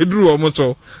ebedru o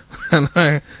moto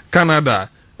Canada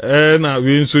na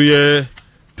we nso ye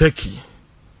Turkey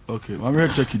okay mama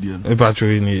Turkey dia e pacho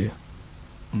ni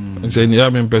say ni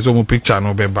am person mo picture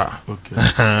no beba okay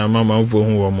mama mfo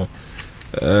hu wo mo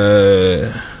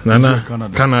nana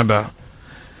Canada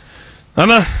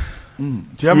nana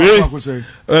tia ma ko say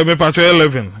me pacho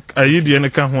 11 ayi die ne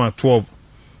ka ho 12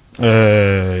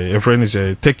 a friend is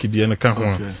take die ne ka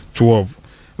ho 12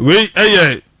 we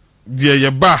die ye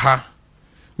ba ha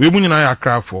we mu nyina ya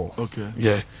krafo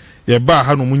okay ye ba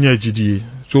ha no mu nya gidie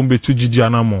so mbetu gidie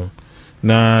anamo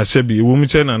na sebi wo mu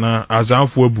che na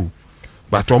azanfo abu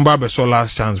but omba be so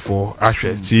last chance for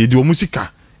ahwe ti di omusika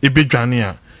ebedwane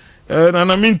a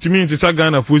na mintimi ntisa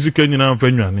Ghana fo sika nyina mfa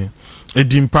nwane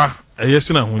edimpa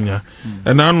eyese na honya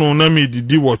na anu na me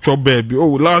didi wo cho baby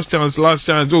oh last chance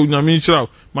oh nyame nchira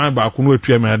my ba ku no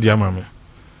atua me ade ama me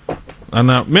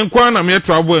ana me kwa na me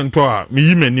travel ento a me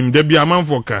yi manim da bia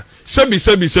manfo ka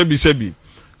sebi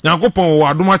Yakopon wo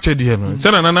adoma chede he no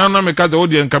se na me ka ze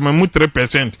odi enka me mu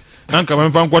 3% anka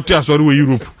me fa nkwoti asori we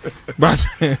Europe but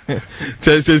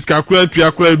se ska kwa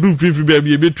tua du fifi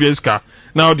bia betu ska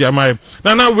na odi amai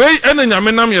na we ena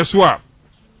nyame nam yeso a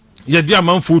ye di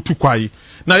amanfo tu kwai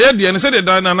na ye de ne se de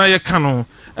na ye ka no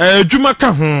adwuma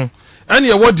ka ho and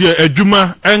ye what ye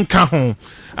adwuma enka ho.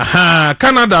 Aha,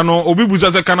 Canada no obi buza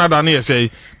say Canada no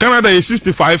say Canada is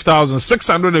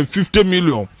 65,650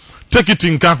 million. Take it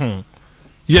in kahon.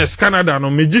 Yes, Canada no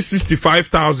meji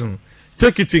 65,000.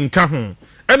 Take it in kahon.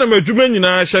 And I'm a German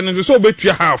nyina hye so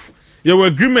betua half. Your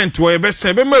agreement where be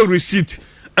say be my receipt.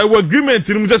 Our agreement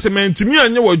in say mentimi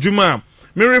anye wa dwuma.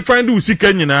 Me refine do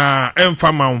sika nyina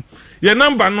emfa ma. Your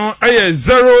number no aye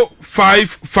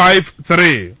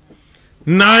 0553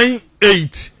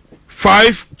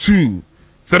 9852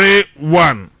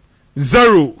 31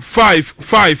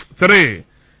 0553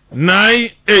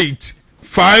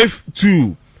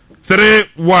 9852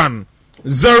 31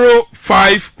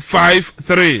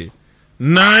 0553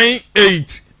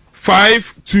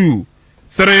 9852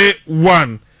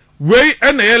 31. Wey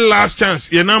ene last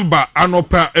chance your number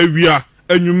anopa awia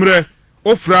anwumre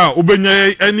ofra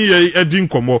obenya eni ye edi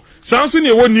nkomo sanso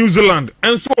ne wo New Zealand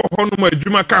enso hono ma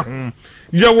adwuma ka ho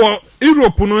ye wo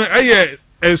Europe no eye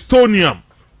Estonia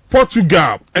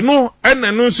Portugal eno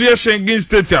ene no so ye Schengen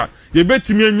state a ye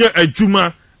betimi anya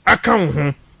adwuma aka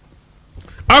ho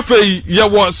afei ye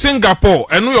wo Singapore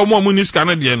eno yo mo muniska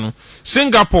na de no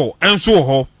Singapore enso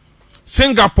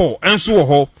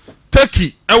ho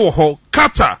Turkey ewo ho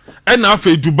Qatar ena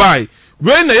afei Dubai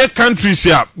when na ye countries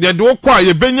ya ye de kwa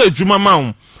ye benya adwuma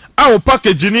ma a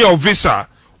package ni your visa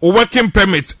o working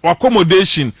permit or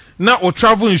accommodation na o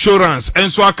travel insurance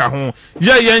enso aka ho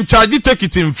ye en charge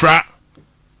ticket infra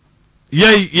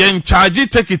ye en charge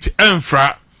ticket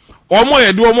enfra omo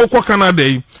ye de omo kwa Canada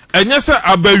yi enye se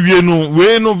abawie no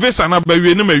we no visa na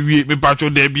abawie no mawie me pacho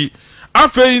da bi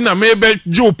afei na mebe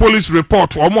police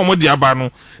report omo de aba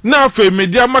no na afei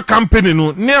media ma company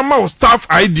no ne ma staff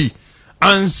ID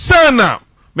and sana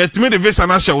metime de visa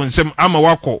na hye wonsem ama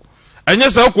wako enye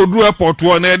sa okoduru airport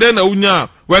wo na ede na unya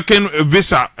working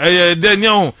visa de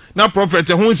nya ho na prophet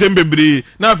ho nsem bebre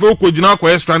na afei okogina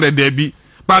akwa stranded there bi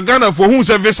ba Ghana for hu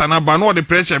se visa na ba no the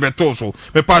pressure beto so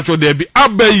me pacho there bi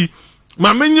abai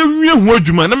ma menye nwie hu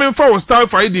adwuma na memfa wo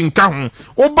staff ID nka ho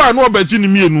oba na obaji ni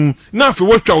mienu na afei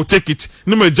wotwa wo ticket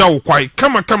na magya wo kwai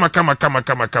kama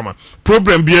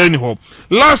problem bi ani ho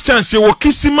last chance wo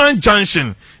Kisiman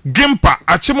Junction Gimpa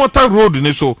Achimota Road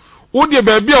ne so wo de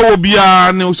ba bia wo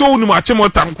bia ne so wonu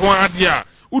Achimota nko ade a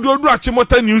wo do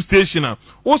Achimota new station a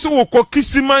wo so wo ko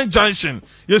Kisiman Junction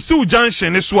yesi wo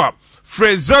junction ne so a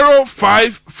fre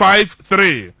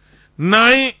 0553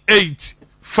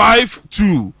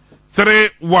 9852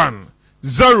 31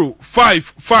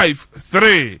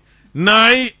 0553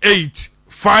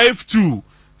 9852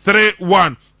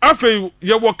 31 afei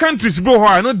ye wo countries bo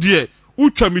ho no de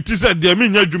utwa mitise de me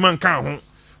nya dwuma nka ho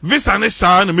visa ne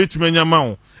saa na metime nya ma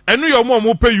ho eno ye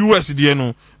mo pe US de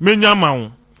no me nya ma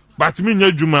ho but me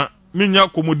nya dwuma me nya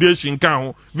accommodation nka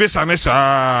ho visa ne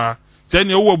saa se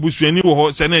ne wo abusuani wo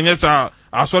ho se ne nya saa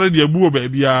asore de abu oba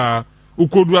bia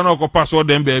ukodu na okopa so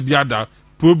dem ba bia da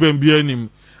problem bia anim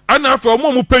ana afei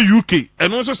mo pe UK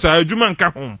eno so saa dwuma nka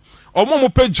ho omo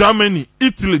pe Germany,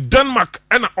 Italy, Denmark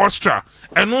and Austria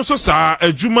eno so saa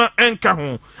adwuma enka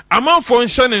ho amanfo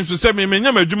nhye nso se me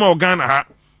nya madwuma o Ghana ha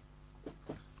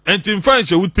entim fan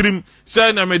hye wutrim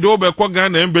se na me de obekọ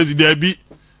Ghana embassy da bi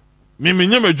me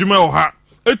nya madwuma o ha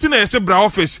eti na yese bra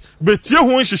office betie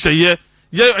ho nhyehyeye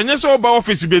ye enye se oba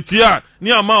office betie a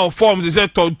ni ama forms se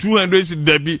 200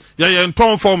 da bi ye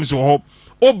nton forms ho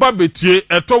oba betie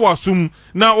eto wasum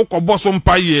na ukọbọ so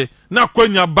mpaye na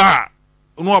kwanya ba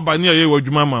no abani ye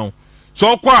wadwuma ma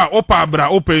so kwa opa abra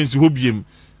opensi hobiem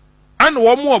an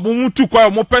wo mo obutu kwa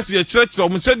mo pese ye kyerɛkyerɛ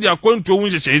mo sɛ de akwantu wo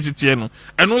nhyehyɛ esitie no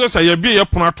ɛno so sɛ ye bi ye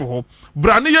pono ato ho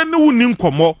bra ne ye ne wu ni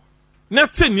nkɔmɔ ne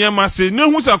te niema se ne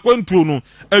hu sɛ akwantu no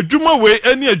adwuma we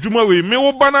ani adwuma we me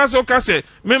wo bana sɛ ka sɛ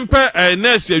mempɛ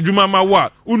nurse adwuma ma wo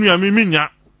a unua me minya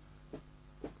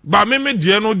ba me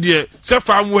de no de sɛ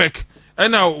farm work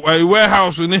ɛna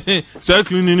warehouse ne sɛ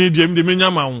cleaning ne de me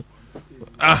minya ma wo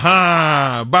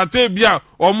aha bate bia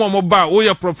omo ba wo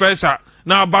ye professor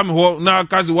na ba me ho na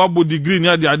kazi wabo degree ni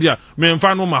ade a me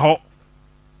mfa no ma ho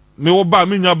me wo ba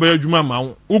me nya ba adwuma ma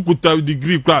wo ukuta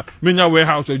degree kwa me nya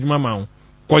warehouse adwuma ma wo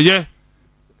koye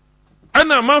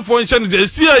ana manfo nhye no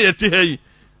esi ayete hayi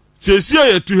esi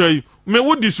ayete hayi me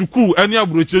wo di school ani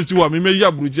abrochesi wa me yi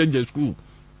abroche je school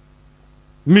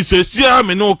mi esi a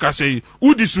me no ka sei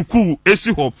wo di school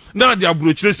esi ho na ade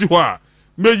abrochesi ho a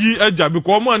meji eja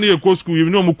biko omo na ekọ school yi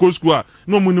no mo ko school a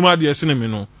no mo nima de ese ne me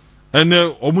no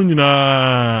ene omo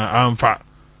nyina amfa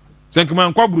senkema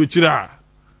nkwa bruchira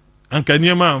anka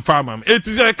niema amfa amam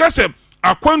etije kase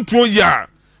akwantuo ya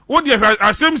wo de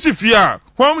asem sifie a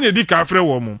hom ne di ka frɛ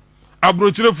wo mo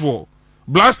abrochirefo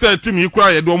blaster team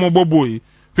ikura ye do omo boboyi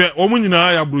pe omo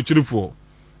nyina ya abrochirefo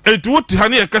etu wo ti ha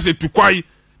ne kase tukwai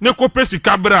ne kope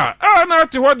sika bra na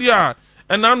te ho dia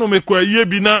na no mekwa yie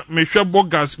bi na mehwe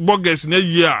boggers na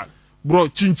yie a bro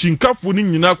chinchinkafo ni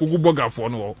nyina kogu bogafo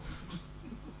no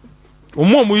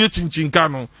omo ye chinchinka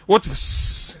no what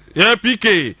is yeah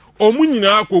PK omu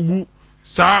nyina kogu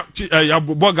sa ya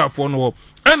bogafo no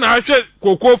na ahwe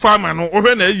koko farmer no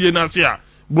ohwe na yie na se a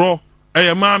bro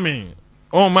mami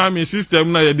mami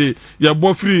system na ye de ya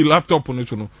bo free laptop no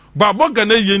to no ba boga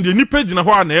na yie ndi ni page na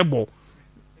ho na ebo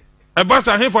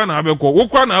ebasa hefa na abekọ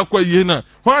wokwa na akwa yie na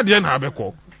ho ade na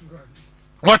abekọ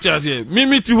what you say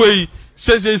mimi ti hoi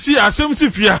sesesi asem si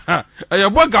fia ya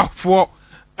bogafo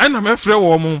na mefre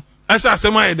wo mu asa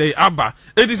asem ayede aba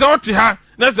edise oti ha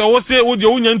na se wo se wo de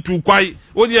wonya ntu kwai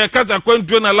wo de kaza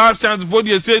kwantu na last chance for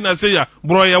de say na say ya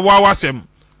bro ye wa wasem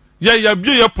ya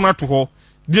bie ye pona to ho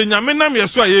de nyame nam ye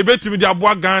so ye betimi de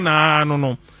aboa Ghana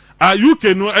no UK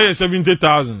no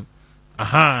 70,000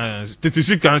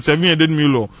 36 and 700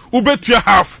 million ubetua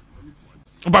half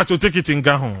but to take it in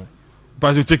Ghana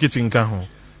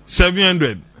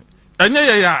 700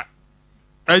 enya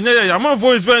ya man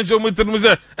for expense mo tenu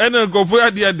say ena go for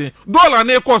ade dollar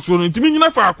na cost no ntimi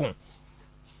nyina fa akon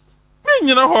me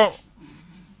nyina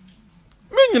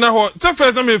ho se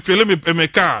first time me feel me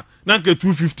car na nke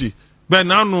 250 but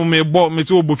now no me bo me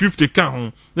say obo 50 ka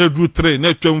ho na do 3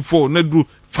 na 24 na do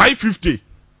 550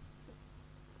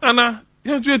 ana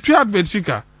ya tu advert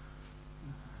sika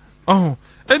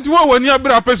enti wo wani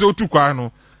abira pese otukwa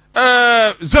no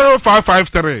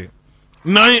 0553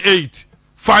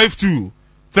 985231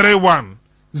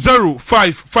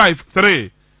 0553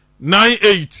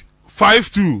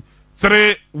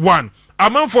 985231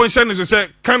 among function is say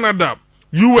Canada,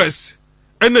 US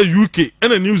and the UK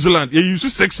and the New Zealand you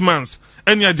use 6 months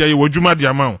and ya jay wajuma di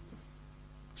amount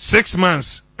 6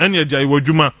 months and ya jay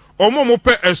wajuma omo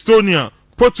pe Estonia,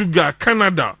 Portugal,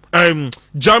 Canada,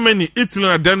 Germany, Italy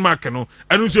and Denmark no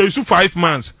and you use 5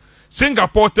 months.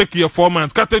 Singapore take you 4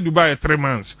 months, Qatar Dubai 3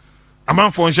 months.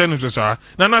 Among function is so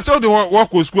na say the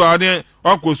work with school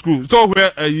work with school so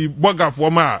where a burger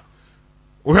for ma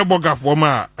we have burger for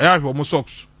ma I have almost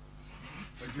socks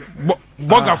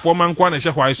burger for man kwa na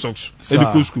share white socks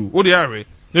e school o dey are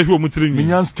na fi o mutrin mi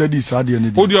minyan studies ade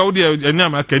ne o dey enya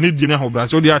ma Canadian na ho bra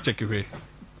so dey check we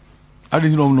ade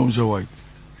no so white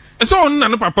so on na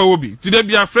no papa obi ti dey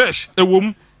be fresh e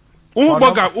wom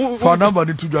burger for number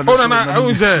ni tuju na na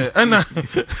I say na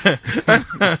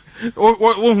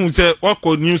who say what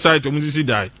new site o must see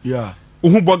die yeah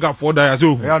burger for die say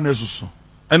ya na susu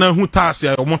and who task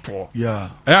ya o moto yeah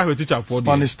I have a teacher for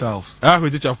Spanish styles I have a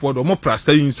teacher for the more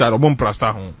plaster inside or more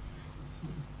plaster home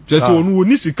just onu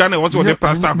ni sika na what the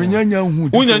plaster menyanya hu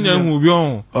bi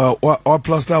on or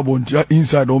plaster bont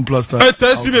inside on plaster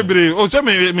test bebre o say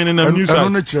me na new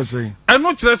side no kire say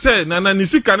no kire say na ni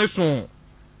sika ne so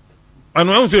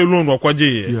anu am say loan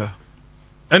okwaje yeah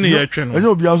any ye twe no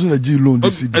enyo obi aso na gi loan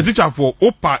this a teacher for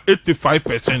opa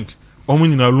 85% omo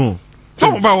nyina loan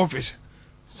so ba office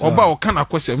oba o kana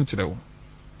kwasem kire wo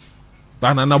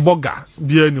ba na boga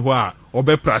bia ni ho a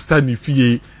obe plaster ni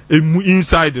fie emu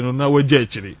inside no na waje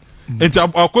akire enti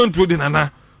akonto de nana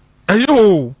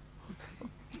ayo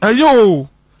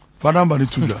for number ni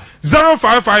tuja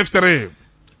 0553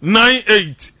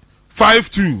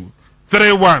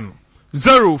 985231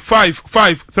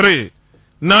 0553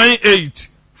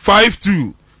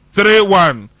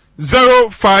 985231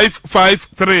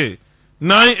 0553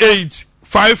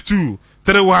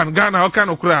 985231 Ghana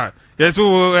okano kura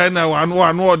yeso na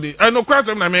wanu odi no kura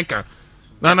sem na meka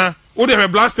nana wo dey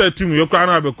blaster team yo kura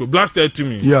na abeko blaster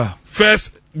team yeah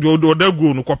first do go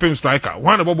no kopem striker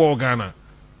one bobo Ghana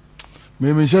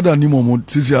me shada ni momo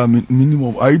sisi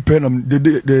minimum I pen am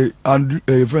the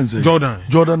friends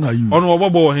Jordan are you ono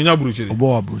bobo henya buruchiri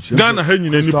Ghana ha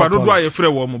nyina nipa do do ayefre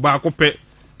wo mo ba ko pe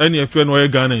ene efre no ye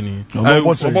Ghana ni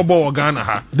bobo Ghana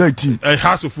ha that team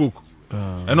house of folk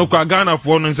eno kwa Ghana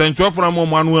for no nsantua for am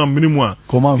anu am minimum a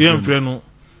ye efre no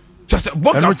just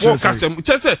boka for kasem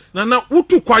chese na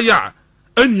utu kwaya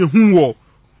ene hu wo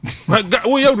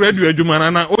o ye radio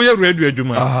adwuma na o ye radio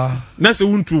adwuma na se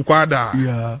wuntu kwa da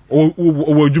o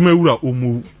adwuma wura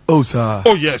omu sir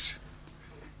oh yes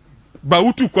ba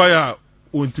wutu kwa ya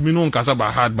ontimi no nkasa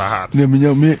ba hard ne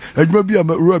me adwuma bi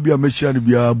wura bi me hia ne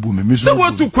bia bu me so se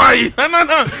wutu kwa yi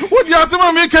na wo di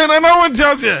asema me kan na wo di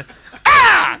ase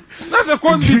that's a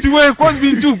convince way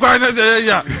convince kwa na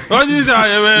ya only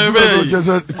say be just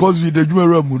cause we the adwuma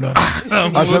wura mu na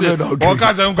asema na o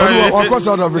ka se nkwa o ko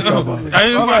South Africa ba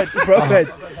prophet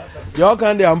you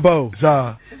can dey ambo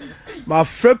sir ma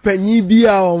frɛ panyi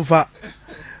bia onfa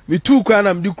me tu kwa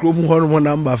na mdi krom ho no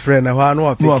number friend na ho no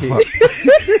apeke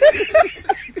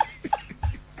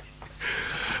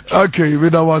okay we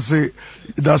da was say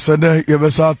that's a day.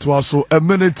 So a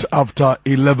minute after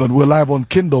 11, we're live on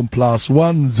Kingdom Plus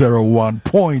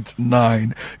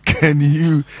 101.9. Can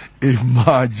you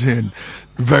imagine?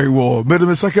 Very well. Made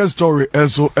a second story,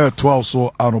 and so at 12,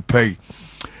 so I don't pay.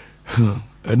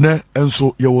 And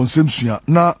so you won't seem to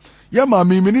now. Yeah,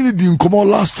 mammy, me didn't come on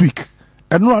last week.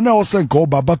 And no, I was saying, call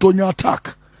Babatonia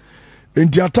attack. In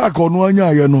the attack on one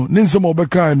year, you know, Ninsam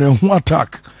Obeka and one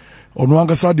attack. On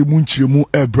one side, the Munchi mu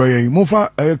ebrain.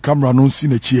 Mofa a camera no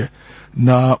sinachi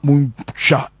na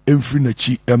Munsha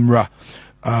Enfrinachi Emra.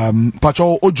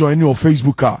 Pacho o join your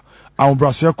Facebooka. Our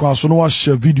Brasia Kwasono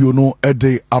share video no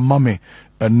ede amame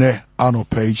ene ano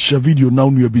page. Share video now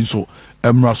we have been so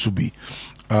Emra Subi.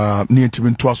 Ni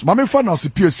entimen twas. Mame fa na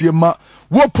CPC ma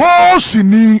wo pause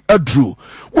ni adru.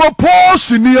 Wo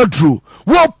pause ni adru.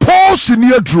 Wo pause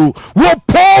ni adru. Wo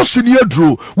pause ni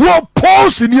adru. Wo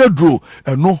pause ni adru.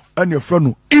 Eno ene fra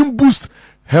no Imboost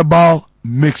herbal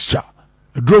mixture.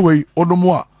 Adru we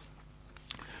onomo a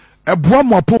eboa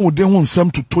mo apon de ho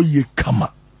nsam to ye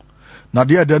kama. Na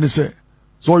de ade ne se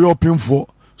so your pinfo,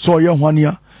 so your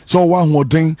hwania, so wa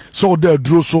hoden, so de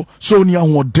adru so ni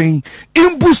ahoden.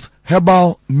 Imboost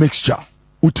herbal mixture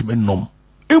ultimate nom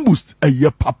Imboost eye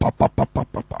papa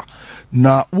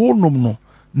na wo nom no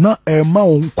na ema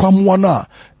won kwamwa na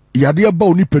yade ba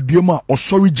oni padua ma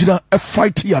osori gina e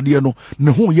fight yade no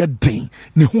ne ho ye den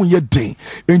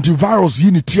enti virus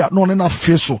unity no ne na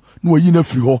fe so no yi na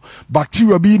firi ho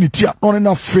bacteria bi unity no ne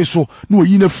na fe so no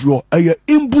yi na firi ho eye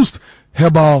Imboost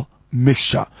herbal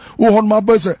mixture wo hon ma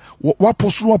ba se wa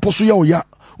poso ya oya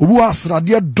obu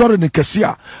asrade dore ne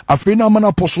kesia afei na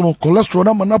mana poso no cholesterol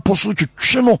na mana poso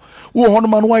twetwe no wo hono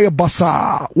ma no wa ye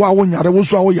basa wa wo nyare wo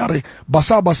so wo yare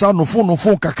basa no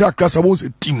fon kakra sa wo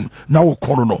se tim na wo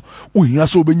kono no wo hia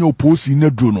so obenya oposi na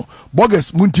duro no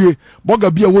bogus muntie boga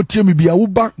bia wo tie mi bia wo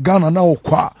ba Ghana na wo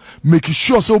kwa make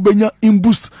sure so obenya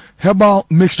Imboost herbal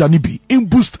mixture ni bi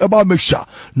Imboost herbal mixture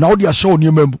na wo dia show ni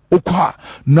mem okwa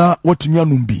na watimi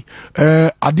anum bi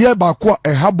ade ba kwa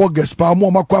ha bogus pa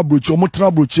mo makwa abrochi mo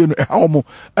tra cheno ehawo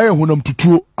ehunam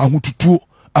tutuo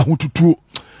ahotutuo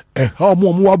ehawo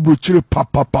mo abrochire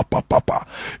papa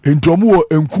entomo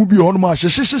enku bi hono ma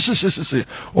hyehyehyehyehye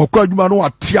okwa adwuma no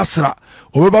atiasra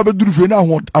obeba beduru fe na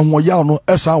ahoya no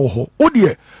esa wo ho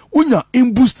odie unya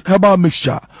Imboost herbal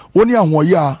mixture woni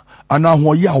ahoya ana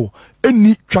ahoya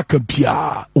eni twaka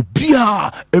bia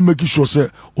obia emeki sure se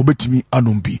obetimi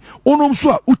anombi onom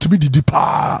so a utimi didi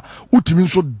pa utimi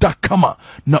so da kama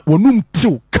na wonum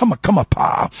tew kama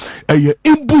pa eye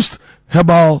Imboost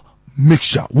herbal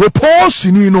mixture we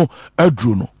pause ni no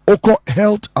adru no Oko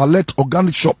Health Alert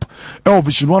Organic Shop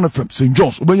Vision 1 FM St.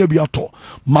 John's Ubenya Biato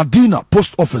Madina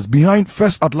Post Office behind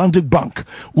First Atlantic Bank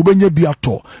Ubenya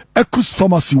Biato Ekus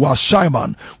Pharmacy was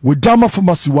Shyman Widama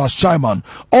Pharmacy was Shyman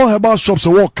all herbal shops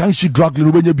are all Kanshi Drug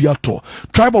Ubenya Biato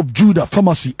Tribe of Judah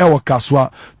Pharmacy Ewa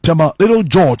Kaswa Tema Little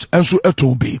George Enso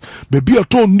Etobi Baby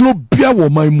Ato no bia wo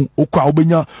maimu Oka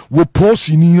Ubenya wo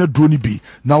posi ni droni bi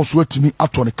now sweatimi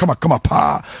atone kama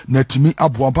pa netimi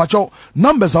abuan pacho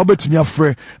numbers albetimi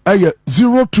afre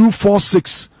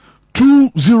 0246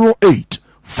 208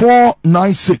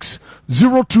 496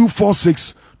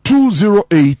 0246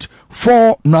 208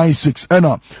 496 and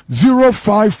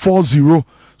 0540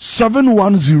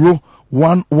 710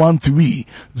 113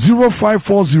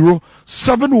 0540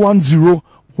 710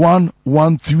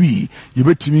 113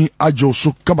 yebetimi ajo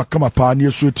so kama pa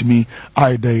ne so etimi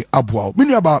aidai abua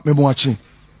mini aba memoachi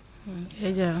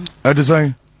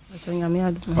design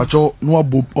acho no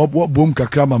bom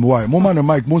kakra ma why mo man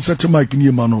mic mo set mic ni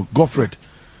ma no Godfred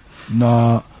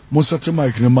na mo set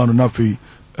mic ni ma no na fe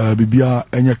bibia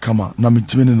enye kama na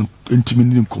ntimi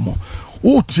ni nkomo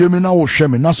o tie me na wo hwe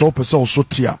me na so opese o so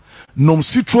tia nom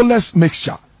citruless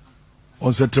mixture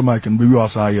on set mic and baby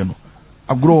was aye no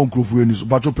agro nkrofo ni so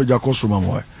bacho peja kosoma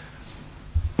mo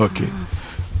okay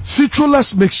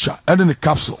citruless mixture and in the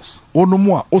capsules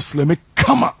onomo a osleme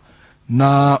kama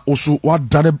na oso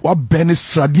wa bene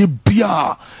sradie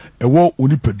bia ewo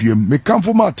oni paduam me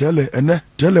kamfo ma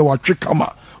tele wa twe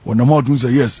kama wona ma odun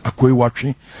say yes akoi wa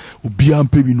twe obia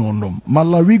mpebi no nom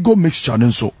malarigo mixture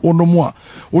nso onomo a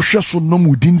wo hwe so nom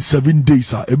within 7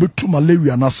 days a ebetu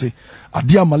malaria nase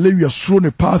adia malaria suro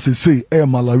ne pass say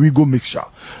malarigo mixture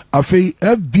afei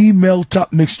FB melta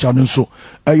mixture nso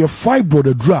fibroid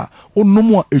adra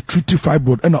onomo a treat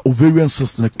fibroid and ovarian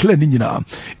cyst na clear ni nyina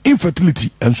infertility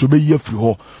enso be ye free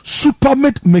ho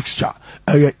supermed mixture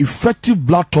effective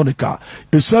blood tonica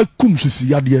esa kum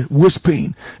sisi yade waist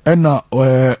pain and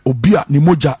obia ni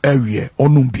moja area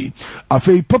onumbi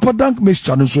afei papadank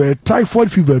mixture nso typhoid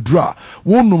fever dra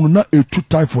wonum na etu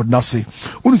typhoid nase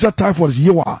unisa typhoid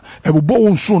yewa bobo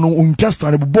won so no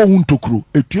intestine bobo won tokro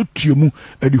etuetue mu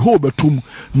edi ho betum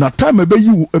na time ebe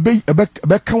yi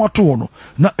ebe kan wato no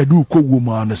na edi ukogwo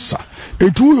mu anesa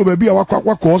etu yo baby a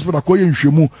wakwa hospital ko ye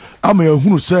nhwemu ama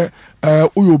ehunu se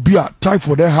uyo bia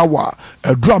typhoid hawa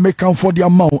drama kan for the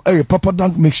amount papa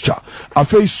dank mixture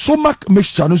afei stomach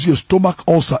mixture no your stomach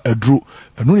ulcer edro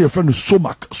eno your friend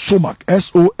stomach SOMACH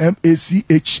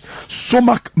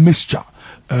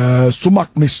stomach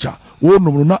mixture wo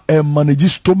no na manage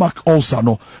stomach ulcer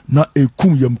no na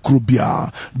ekum yam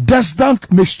krobia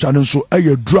desdank mixture no so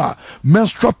dra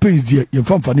menstrual pains die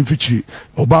yemfamfa ni fichiri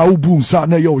oba ubu nsa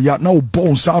na ye ya na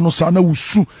ubo nsa no sa na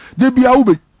usu de bia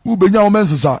ubenya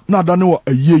omensesa na dane wo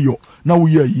ayeyo na wo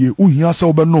ye aye uhia se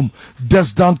obenom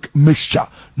desdank mixture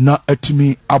na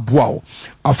atimi aboao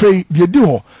afei de di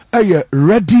ho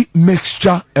ready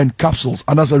mixture and capsules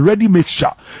and as a ready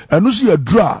mixture enu so ye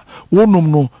dra wonom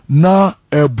no na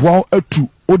eboao atu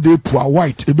ode pua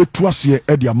white ebetu ase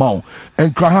e dia mawo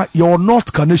enkra ha your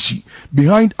North Kaneshi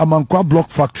behind Amankwa Block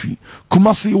Factory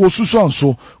Kumasi wo susu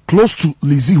anso close to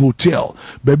Lizzie Hotel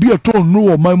baby aton no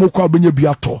wo man mokwa benye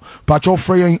biato pacho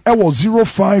freyen e wo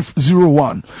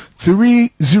 0501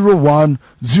 301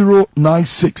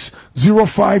 096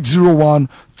 0501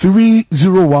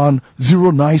 301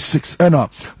 096 and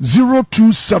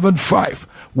 0275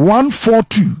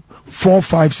 142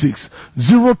 456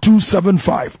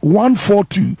 0275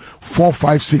 142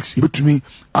 456 ibetumi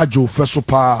ajo feso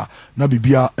pa na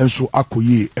bibia enso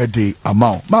akoye ede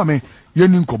amount mame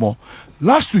yeni nkomo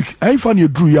last week I fan ye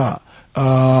drew ya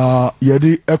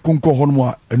yede ekonko honmo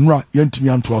a enra yentimi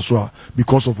anto aso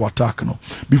because of attack no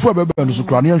before bebe no so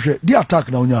kra na hwe di attack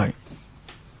na onyan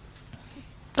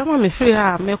tama me free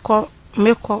ha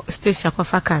meko station kwa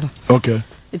fakano okay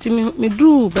iti me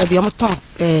drew baby amoton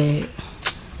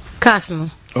cars no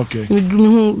okay me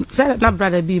drew say na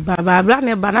brother bi baba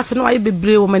na ba na fe no aye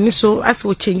bebre wo mani so as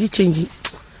o change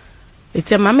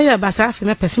iti mama ya basa fe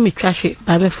me pese me twahwe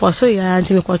ba me for so ya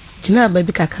anti me ko gina ba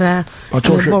bi kakra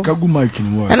pacho hwe kagu mic ni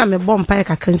mo na me bom pa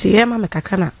kakra nti ye ma me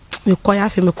kakra na me ko ya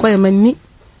fe me ko ya mani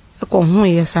e ko hu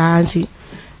ye sa anti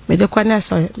me de kwa na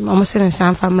so mo se ne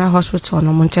San Family Hospital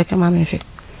no mo check ma me hwe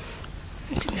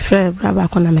nti me fe braba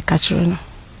ko na me kakra no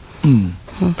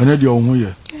ene de ohun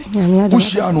ye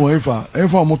ushi anu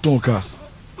efa moton cars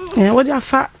wo de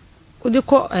afa wo de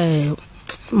ko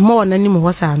mo na ni mo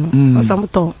hosa no hosa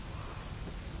moton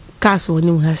cars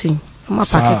woni mu hasin ma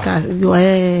pack cars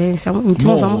bi sam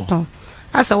ntimo sam moton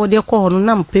asa wo de ko no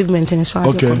na pavement ni so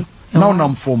ade ko now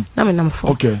nam form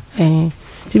okay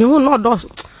ti me hu no do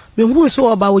me hu so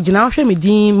oba wo gina hwe me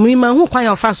din me ma hu kwan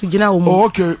ya fa so gina wo mu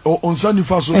okay on sani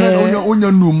fa so na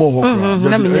onya nu mo ho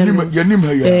kra yanim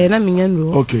ha ya na me nya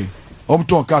nu okay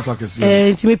omton kasa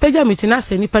kese ti me pega me tina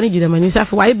se nipa ni gina mani sa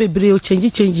fa wa bebre o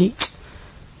change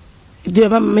de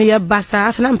me ya basa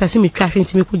afina mpese me twahwe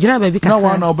nti me ko gina ba bi kakra na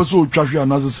wa na obeso o twahwe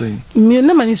anaze sei me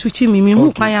na mani suchi me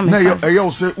hu kwan ya me na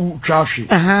ye se u twahwe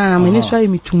me ni so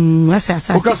me tum asa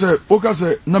o ka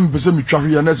se na me pese me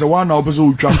twahwe ya na se wa na obeso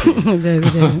o twahwe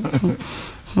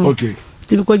okay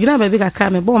ti me ko gina ba bi kakra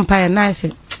me bom pa ya na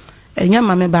se enya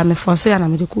ma me ba me force ya na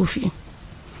me de kofi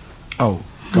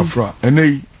kafra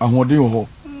enei ahode ho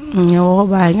nyo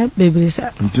ba nya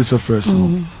bebrisa ntise first no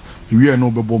we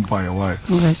no be bompa ya why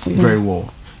very well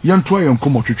yanto ya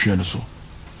nkomo twetwe ne so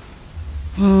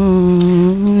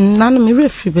nanu me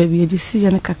refi baby de si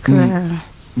ya ne kakra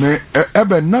me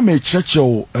ebe na me cheche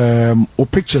o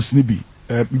pictures ni bi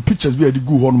pictures bi ade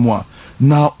gu ho no a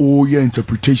na o ye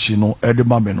interpretation no ede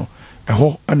mame no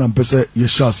eho na mpese ye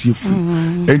shas ye free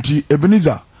enti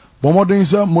Ebenezer bomoden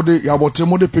se mode ya bote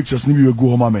mode pictures ni bi we gu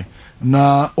ho mame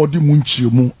na odi mu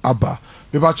nchiemu aba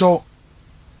be ba cho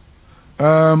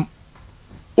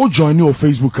o join your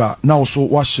Facebook na also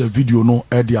wa share video no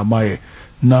e dia maye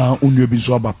na onua bi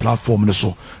so aba platform ne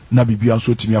so na bibia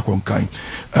so timi akonkan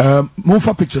mo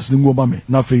fa pictures ni ngoma me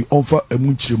na fe onfa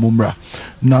emu nchiemu mra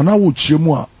na wo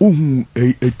chiemu a ohun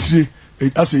etire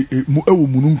ase mu ewo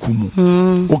mununkumu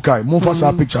okay mo fa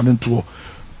sa picture ne nto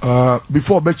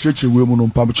before be cheche we mu no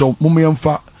mpamcho mo me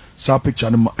mfa sa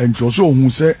picture ne enjo so ohun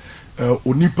se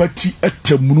onipa ti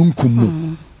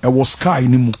etemununkumu e was sky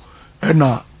ni mu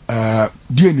na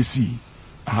DNC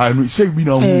no say bi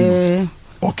na hu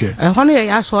okay hono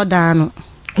ya so dan no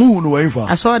hu no we fa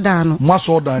aso dan no mo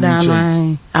aso dan ni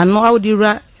che ano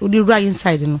awdira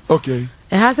inside no okay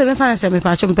ha se me fa na se me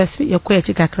pa cho mpesi ye ko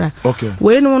echi kakra okay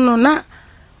we no na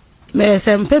me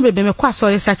se mpembe be me kwa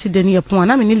sorry Saturday ni ye pon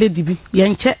na me ni lady bi ye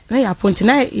nche na ya ponti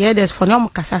na ye des for no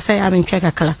kasa sa ya me ntwa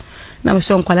kakra na me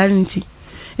so nkwala nti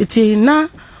eti na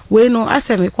we no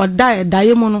aseme kwa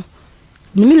daye mu no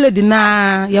mini lady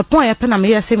na ye pon ye pe na me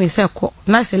ye se me se ko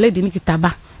na se lady ni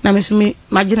kitaba na me so me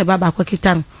magine baba kwa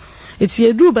kitan eti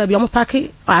edu ba bi omo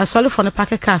pake asole for ne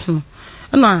pake cars no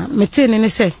na mete ne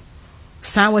se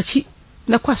san wachi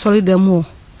na kwa sole demu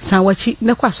san wachi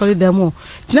na kwa sole demu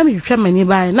na me hwehwe mani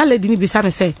ba na lady ni bisa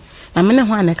me se na me ne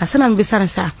ho ana kasa na me bisa ne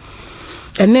sa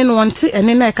ene no wonte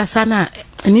ene na kasa na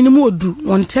ene ni mu odu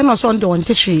wonte no so nde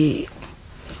wonte hwe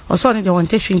oso ne de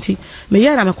wonte hwe nti me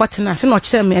ye na me kwatena se no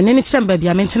kire me ene ni kire ba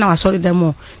bia me ntena wa sole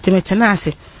demu te me tena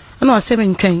ase na o se me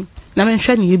ntwan na me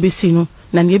hwe ne yebesi no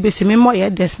na ne yebesi me mo ye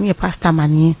destiny pastor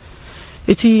manie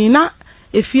eti na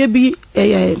efie bi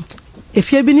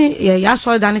ni ya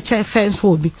sole da ne che fence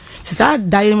obi ti sa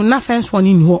da ye na fence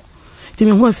woni ni ho ti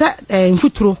me hu se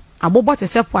mfuturo abobo te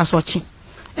se po asochi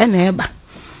ena eba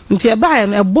nti eba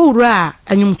ya ebowura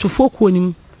anyumtufo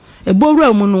kuonim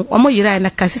ebowura mu no omo yira na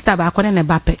ka sister ba akone ne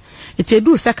bape eti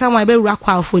edu second one ebewura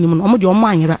kwa afonim no omo de omo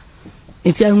anyira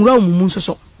eti anwura mu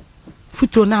nsoso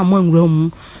futuro na amo anwura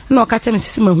mu na okacha me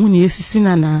sisi mahu ne esisi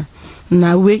na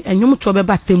we anyumto be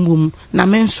batemum na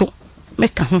menso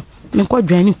meka ho me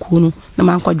nkwadwane kuo no na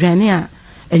man kwadwane a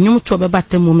anyumto be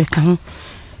batemum meka ho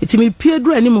eti me pie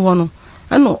duru anim ho no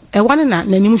no ewane na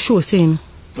nanim show sein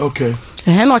okay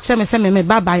na oche me se me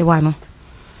baba iwa no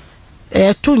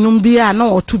to nyum bia na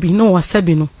otu bi na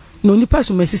osabi no na onipa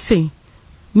so masisen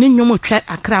ne nyum twa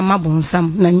akra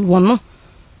mabonsam na wono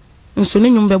nso ne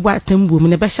nyum bebo atambu mu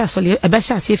ne be sha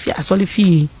ase fi asole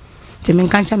fi te me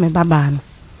nkancha me baba no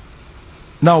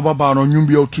na o baba no nyum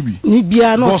bia otu bi ni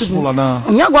bia no gospel na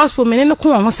nya gospel me ne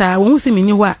ko ho sa wo si me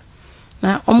ni wa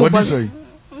na omo what say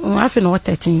afi no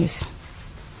 13 years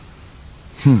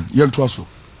yel to aso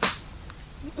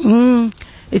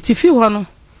eti fi ho no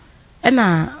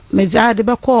ena meja de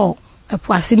be ko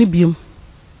epuase ni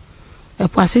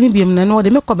biem na no de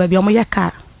me ko ba bia mo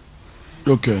yeka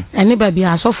okay eni ba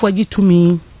bia asofo agi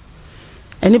tumi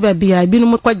eni ba bia bi no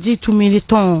mo kwaji tumi ni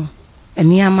ton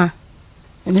eni ama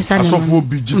eni sa asofo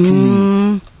bi gi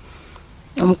tumi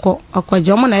amko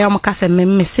akwaje mo na ya mo kase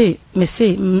me se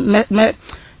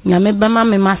nya me ba ma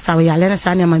me masawe ya le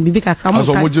sa na ma bibi kakra mo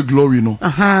aso mo je glory no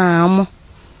mo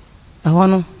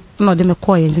ahono no de me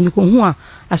koye nti me ko hu a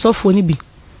asofo ni bi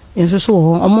enso so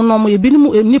ho omo no mo ye bi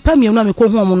ni pa mi na me ko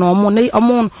hu omo no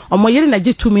omo yere na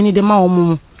je 2 minutes de ma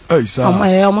omo sa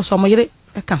omo so omo yere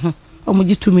e ka ho omo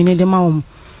je 2 minutes de ma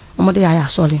omo de ya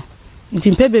sole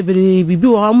nti mpe bebere bibi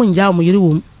wo omo nja omo yere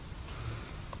wom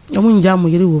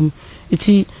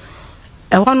iti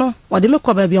e wono wo de me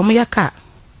ko ba bi omo ya ka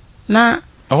na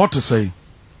what to say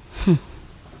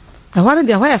e wono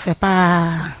de ho ya fe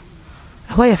pa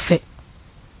ho ya fe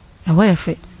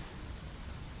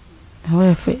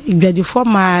igwadi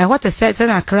forma what to say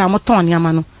na kra mo ton ni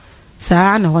ama no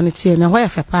sa na ho ne tie na ho ya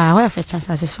fe pa ho ya fe chance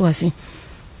ase so asi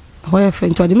ho ya fe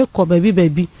nto de me ko baby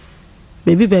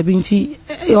nti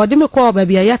o de me ko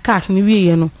baby ya cat ni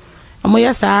wie no amo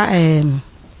ya sa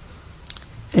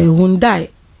Hyundai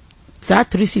sa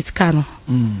 3 seat car no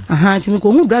nti me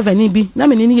ko hu driver ni bi na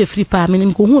me ni ye free pa me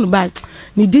ni ko hu no ba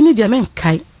ni di ni de men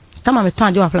kai tama me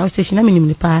ton de wa PlayStation na me ni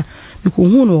me pa me ko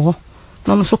hu no ho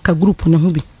no so ka group ne ho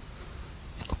bi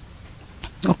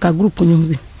o ka group ne ho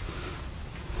bi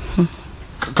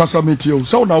kasa metio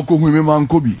so na ko hu me man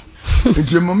ko bi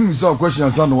nti mami sa question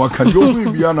answer no waka yo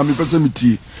hu bi na me pese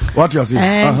metie what you say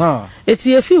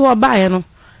eti efi ho ba ye no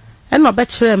e no be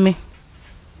kire me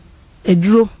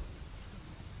eduro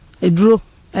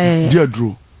dia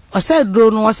duro o se duro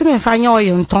no o se me fa nya o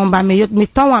ye nton ba me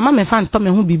ton wa ma me fa nton me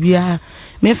ho bibia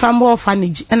me fa mo fa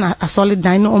ne na asole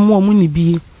dan no omo ni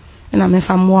bi na me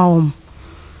fa mo awom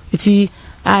iti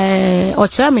o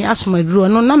kire me asoma duro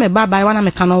no na me baba wa na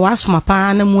me kan wa asoma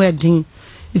pa na mu edin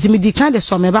iti me di kan de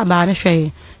so me baba ne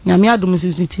hwe nyame adom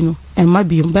sisiti no e ma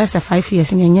bi mba se 5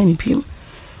 years ne nya ni pim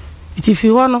iti fi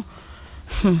ho no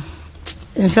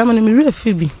ensama ne me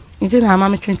refi bi iti na ma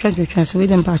me twentwa so we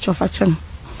dem pa chofa chem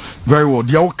very well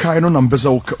dia okai no na mbeza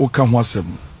oka ho asem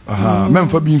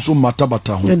memfa bi nso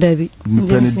matabata ho me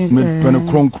pene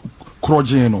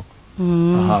kroje no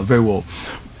very well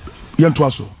yento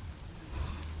aso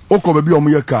oko baby omo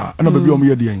yeka na baby omo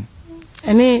yedien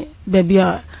ene baby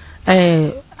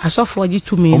asofo agi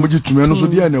tumi omo gi tumi no so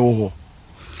dia na wo ho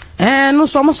no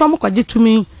so mo kwaji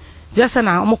tumi just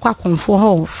na omo kwa konfo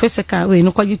ho physical we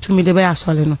no kwaji tumi de be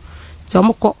asole no ti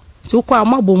omo ko ti ko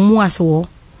amabo mu ase wo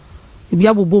ebi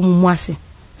abobo mu ase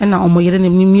na omo yere ne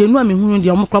mienu a me hunu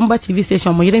de omo kromba TV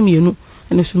station omo yere mienu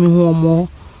ene so me hu omo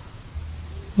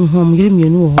yere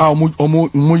mienu ho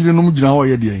omo yere no mu gina ho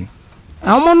ye de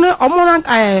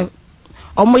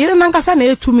omo yere nankasa na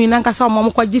etumi nankasa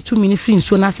omo kwaji tumi ni free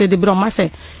nsuo na se de bro ma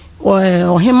se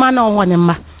ohema na oho ne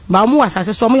ma ba omo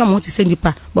wasase so omo yam ho ti se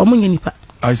nipa ba omo nya nipa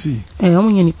I see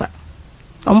omo nya nipa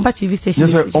Omba TV station.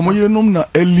 Yes, omo yenom na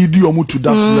lead you to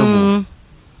that level.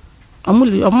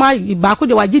 Omma baako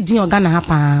de waje din Ghana ha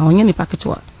pa onye ni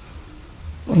paketo.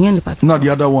 Onye ni paketo. Na the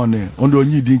other one on the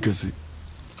onyi din kese.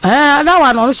 That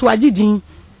one on so waje din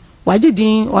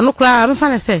ono kra me fa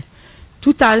na say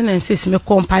 2006 me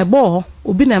compile ball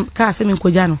obi na ka se me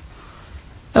nkoja no.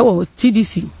 Ewo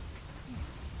TDC.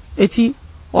 Eti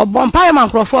obompa man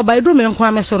crofo ba edru me nko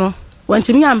ameso no.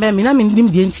 Wantimi ambe me na me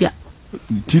ndim die ntia.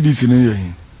 TDC ne ye.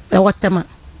 Whatever.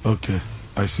 Okay,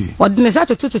 I see. What the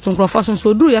necessary to crofo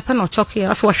so do ya pen or chalk here.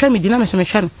 After share me dina me so me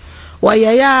hwe. Wa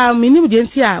ya minim die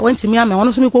ntia wantimi ame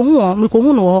ono so me ko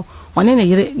hu no one ne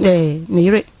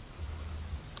yire.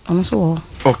 Ono so.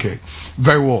 Okay,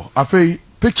 very well. Afei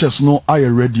pictures no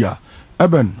are ready.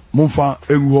 Eben momfa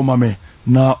enwo mame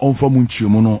na onfa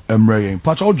munchiemu no emre yen.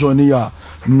 Pacha join ya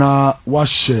na wa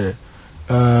share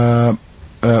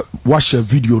watch a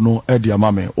video no edi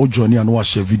amame o join ya no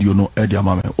watch a video no edi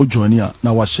amame o join ya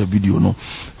na watch a video no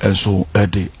enso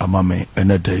edi amame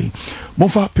enedey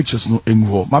monfa pictures no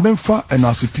enwo mabemfa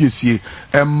enase PSA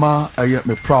emma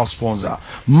me proud sponsor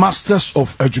Masters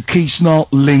of Educational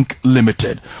Link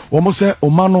Limited womo se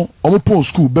omano omo pon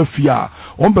school be fia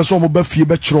on person omo be fie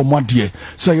be kiro modie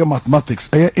say mathematics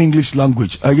English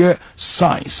language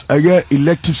science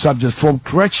elective subjects from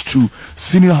crèche to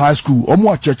senior high school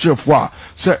omo acheche fo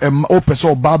say o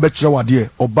person oba be kire wade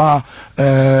oba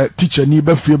teacher ni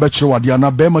be fie be kire wade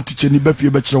na be ma teacher ni be fie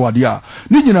be kire wade a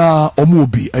ni nyina omo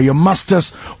obi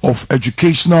Masters of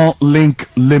Educational Link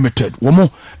Limited womo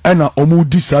ena omo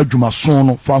di sa adwumason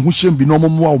no fa ho bi no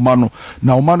omo wa no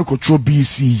na oma no control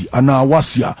BC ana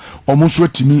wasia omo so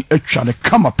atimi atwa ne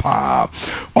kama pa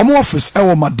omo office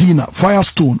ewo Madina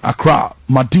Firestone Accra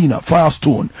Madina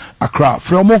Firestone Accra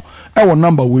from ewo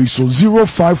number we so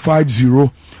 0550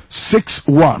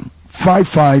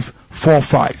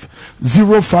 615545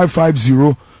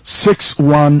 0550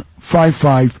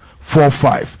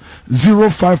 615545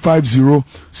 0550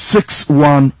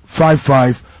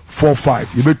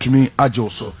 615545 you bet to me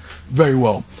ajoso very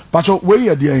well pacho where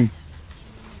you there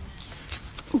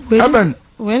Eben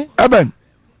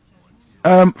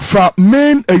fra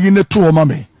main eyine to o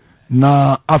mame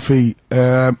na afei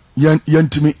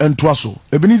yentimi entoaso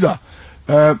Ebenezer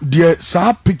the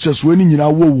sa pictures we ni nyina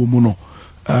wo mu no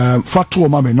fa to o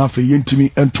mame na afei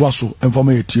yentimi entoaso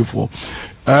enfama yetiefo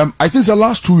I think the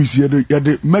last 2 weeks here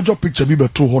the major picture bi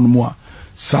beto ho no mu a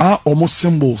sa almost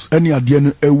symbols any ade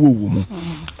no ewo mu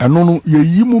eno no ye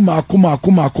yimu makoma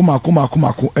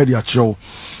ade a chew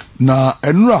na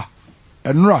enra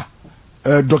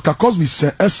Dr. Cosby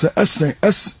send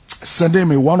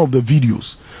me one of the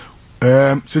videos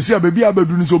see baby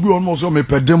abedu ni so bi on mo so me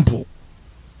pedimple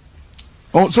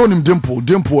so nim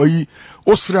dimple ayi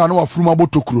osre ana wa furuma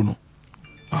botokuro no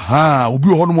aha obi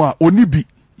ho no a oni bi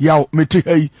ya mete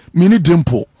hai mini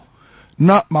dimple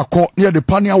na mako ne de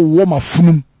pania wo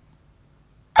mafunum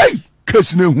ai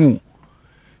case ne hu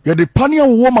ye de pania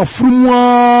wo mafunum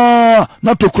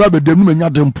na tokura bedam no menya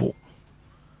dimple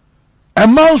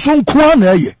emma so nko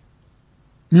na eye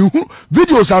mi hu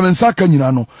videos avensa ka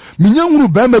nyina no minya hunu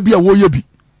ba ma bi a wo ye bi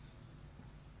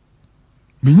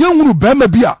minya hunu ba ma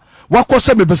bi a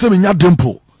wakose me pese menya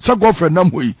dimple sa girlfriend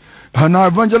nam hoyi na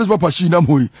evangelist papa shi nam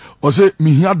hoyi o se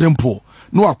mi hia dimple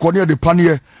no akone de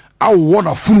panie awo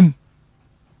na funum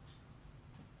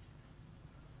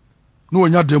no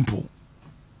onya dimple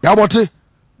ya bote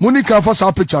monica fa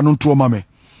sa picture no nto mame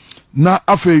na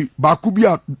afei ba ku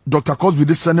bia Dr. Cosby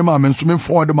de cinema men so men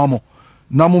forward mamo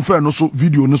na mo fa no so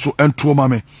video no so ento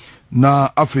mame na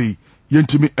afei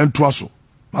yentimi ento aso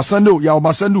masande ya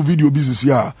masande video business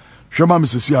ya hwema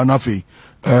mesesi ya na afei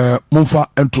mo fa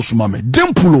ento so mame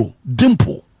dimple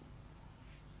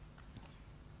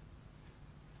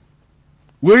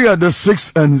we are the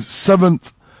 6th and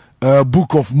 7th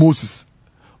book of Moses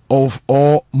of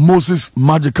all Moses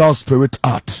magical spirit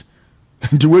art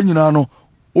nti we nyina no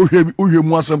ohwe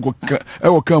mu asem ko e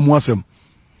wo ka mu asem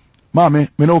mame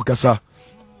me no kasa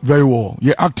very well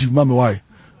ye active mame why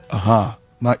aha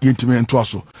na yentime ento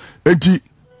aso enti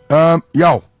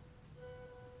yaw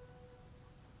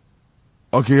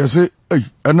okay you say hey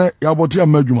ene ya boti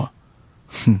amadwuma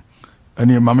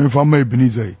ene mame fama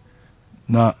Ebenezer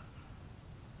na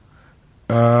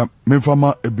me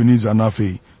fama Ebenezer na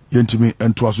fe yentime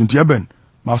ento aso nti eben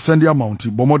ma send amount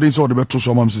bomodin so de beto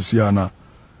so mam sisia na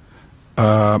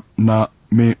na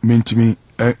me mentimi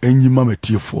enyima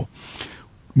metiefo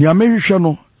ni amehwehwe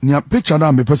no ni picture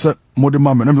na me pese mode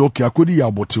mama na me okay akodi ya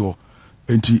abote ho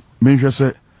enti menhwe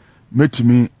se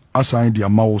metimi assign dia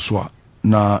mawo so a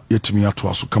na yetimi ato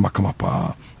aso kama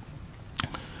pa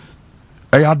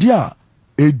ayade a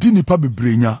edi nipa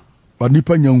bebrenya ba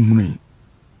nipa nya nhunu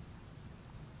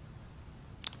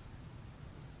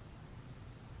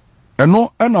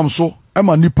eno enam so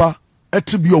ema nipa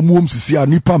ete bi omuom sisi a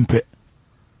nipa mpe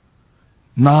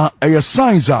na eye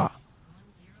signs are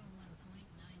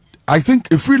I think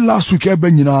every last week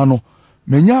ebe nyina no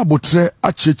menya abotre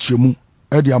achechemu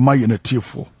e de amaye na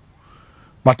tiefo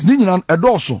but ni nyina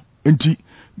edoso enti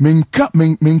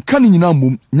menka ni nyina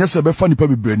mum nyese be fa nipa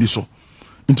bebrani so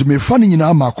enti me fa ni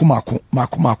nyina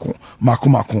mako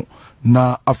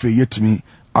na afi yetimi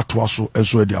atoaso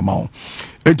eso e de amawo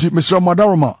enti Mr.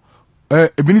 Madaroma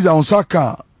Ebenezer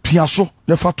Onsaka piaso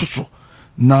ne fatoso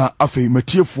na afi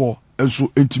matiefo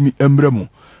enso entimi emremu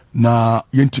na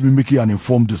yentimi make an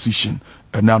informed decision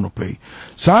na no pay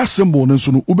sa symbol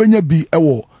nso no ubenya bi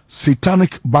ewo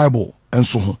satanic bible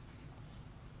enso ho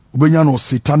ubenya no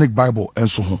satanic bible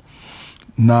enso ho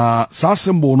na sa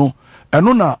symbol no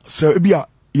eno na se bia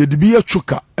yede bi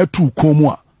atwuka atu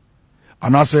komu a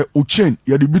anase o chain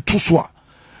yede bi to so a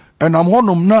enam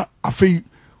honom na afei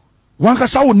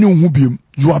wankasa wo ne hu biem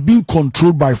you are being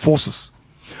controlled by forces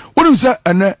wonim se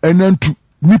enantu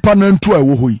nipa nantu a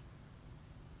wo hoyi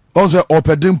onse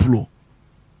opedimplo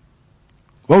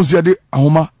onse de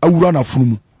ahoma awura na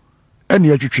funumu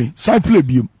ene atwetwe cycle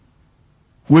biem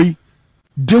we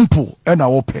dimple ena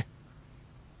wope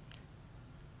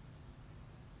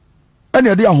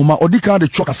ene de ahoma odika de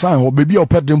choka san ho bebi a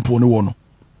opedimple ne wo no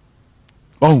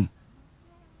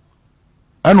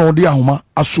ena odi ahoma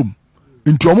asom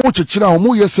nti omo chechira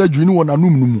omo yesa adwini wo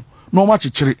nanum numu na omo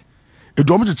chechire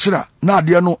edom chechira na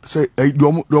ade no se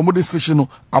edom de station no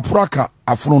aporaka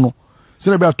afono no se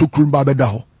na be atokuru ba beda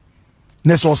ho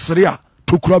ne so sere a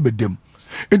tokura bedem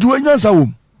enti we nyansa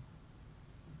wom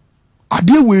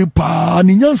ade we pa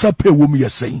ni nyansa pe wom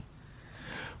yesen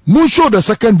mun show the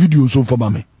second video so for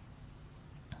mame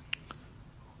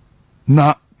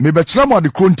na me be kira mo ade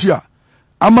kronti a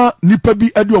ama nipa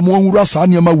bi ade omo anwura sa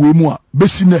niam we mu a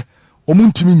besine omo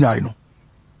ntimi nyai no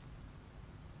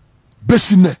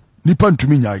besine nipa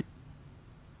ntumi nyai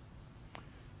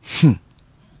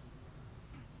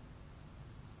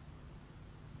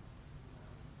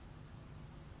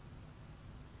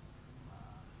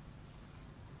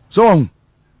so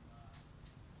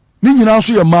ni nyina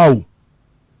so ye mawo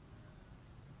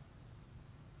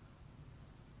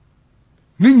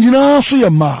ni nyina so ye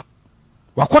ma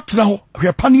wakotena ho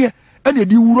hwepane ene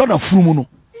di wura na furumu no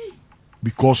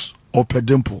because of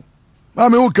pedimple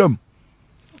ame wokam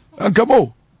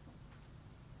ankamo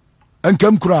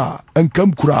enkam kura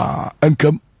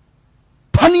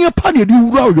panie di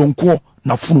wura yonko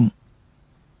na funum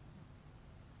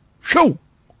show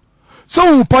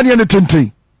so panie ne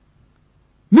tenten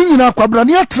ni nyina kwabra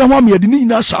ne atra ho ame de ni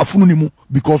nyina shafunu ni mu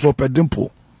because of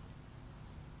pedimple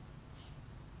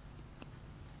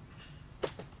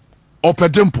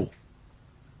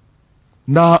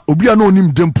na obi a no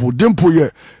onim dimple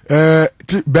ye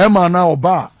bema na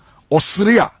oba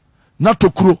osrea na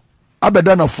tokuro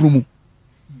abeda na furumu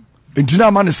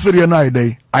entina ma ne sere na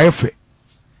ayedai ayefe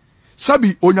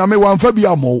sabi onyame wanfa bi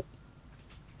amo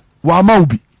wa ma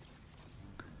obi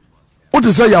o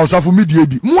te say yaw sarfo media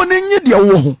bi mo ne nye de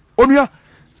wo ho onua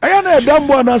aya na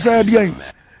edambo na say de an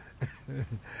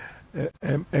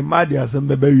ma de asem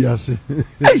beba wiase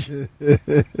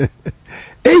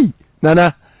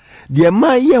nana de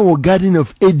ma ye wo garden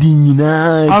of Eden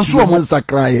nyina anso mo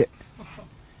sakraye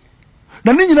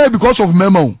na ni nyina because of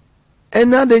memo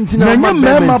and na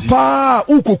mema pa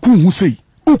ukoku hu sei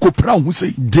ukopra hu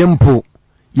sei dimple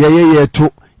ye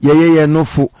to ye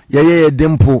nofo ye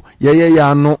dimple ye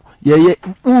ano ye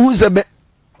hu sebe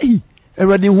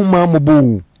erade hu ma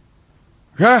mobo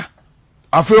he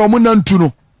afi omo nantu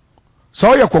no sa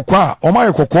o ye kokwa o ma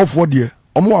ye kokofo de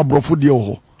o mo abrofo de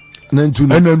ho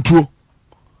nantu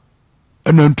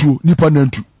enantuo nipa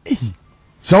nantu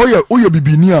sa o ye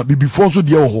bibini a bibifo so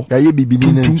de ho ye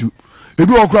bibini nantu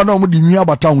ebi okra na omudi nwi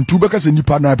abata huntu beka se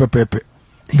nipa na pepepe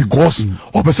because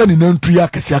obese ni nantu ya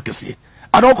kese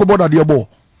ana okoboda de bo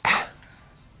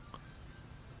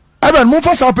aben mo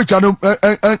fa sa picture no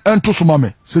ento so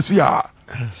mame sesi ya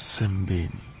sembeni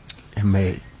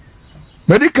eme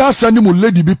medical send mu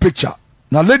lady bi picture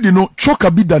na lady no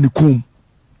choka bi danikum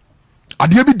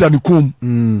ade bi danikum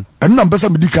enna mpesa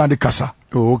medical de kasa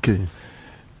oh okay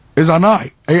is an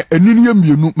eye enini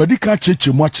yemienu medical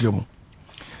cheche mu akire mu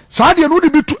saade no de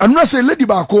bitu anu say lady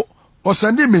baako o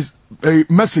send me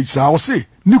message sa o say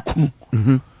ni kunu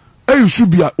su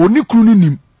bia oni kunu ni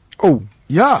nim oh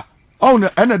yeah on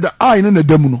ene the eye na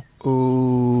damu no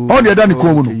oh on the dani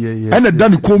kom no ene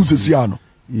dani kom sesi ano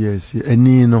yes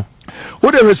eni no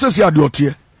o de resesi ade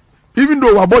ote even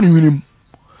though we born winim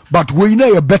but we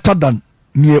know better than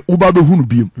near uba be hunu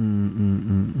biem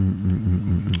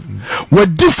we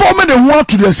deforming the one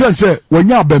to the sense when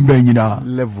ya bemben nyina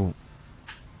level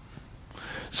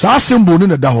sa symbol ni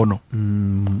na da ho no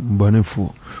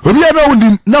bonefo obi na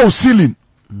wondim na o ceiling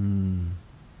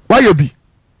why you be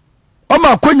ama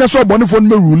akwanya so bonefo no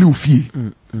meruli ofie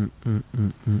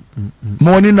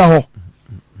money na ho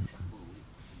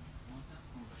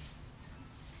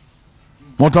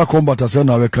Mortal Kombat ase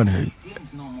na we kan hey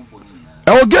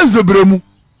e o games ebremu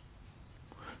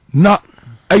na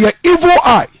a evil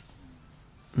eye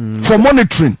for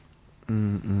monitoring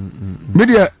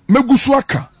media megusu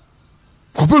aka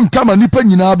kopem tama nipa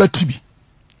nyina batibi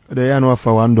de ya no fa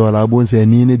 $1 abon se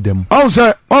ani ne dem on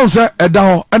se eda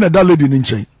ho ena da lady ni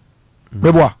nchen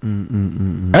beboa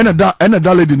ena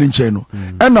da lady ni nchen no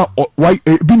ena why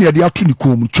bi ne de ato ni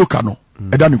kom choka no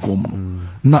eda ni kom no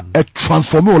na e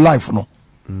transform your life no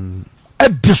e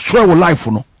destroy your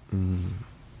life no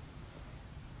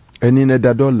ani ne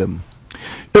da dolem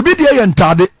ebi de ye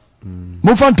ntade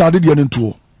mo fa ntade de ne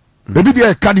ntuo ebi de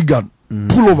ye cardigan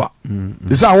pullover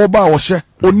isa wo ba wo hye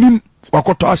onim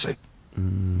wakoto ahye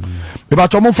e ba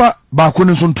chomo fa ba ko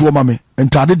ne so ntuo ma me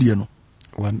ntade de no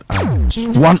one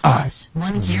eye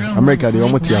America de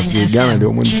omo ti asie Ghana de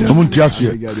omo ti asie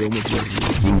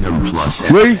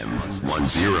wey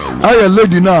aye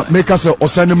lady na make us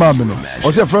osane ma me no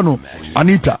o se friend no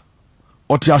Anita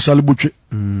oti ashale butwe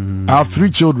I have 3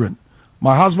 children.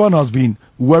 My husband has been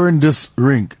wearing this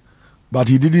ring, but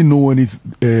he didn't know any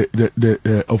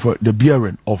the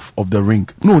bearing of the ring.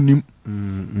 No nim.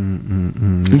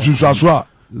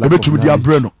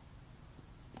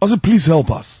 I said, please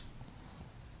help us.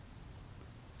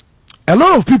 A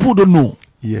lot of people don't know.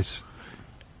 Yes.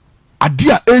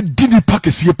 Adia e dini pa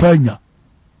kesiye panya.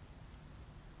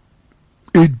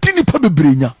 E dini pa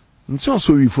bebrenya. Nso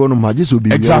so we for no maje so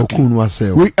be exactly.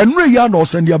 We enre ya no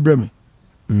send ya breme.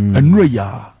 Enre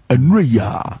ya.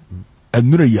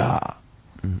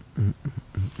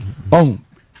 Oh,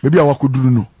 maybe I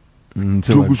wakuduru no.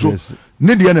 So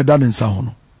ne de na da ne nsa ho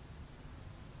no.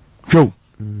 Hwo.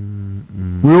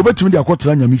 We obetimi de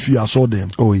akotra nyame fi aso dem.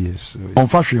 Oh yes. On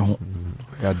fa hwe ho.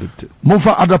 Addicted. Mo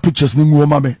fa other pictures ni nguo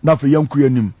ma me na fa yanku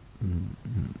anim.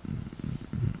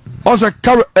 Also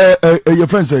your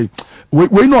friend say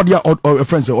we know their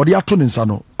friends say or their to nsa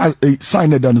no sign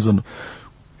that no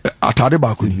atade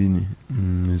ba ko ni.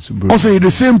 Also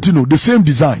the same thing no, the same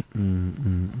design.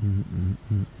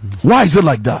 Why is it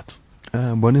like that?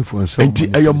 And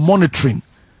you're monitoring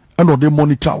and or they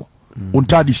monitor on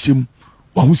tadi shim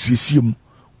wa hu siesie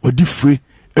wa di free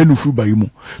enu fru ba yimu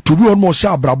to be on mo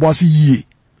sha brabo ase yie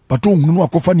but on hunu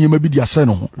akofa ne ma bi dia se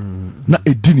no ho na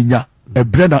edi ni nya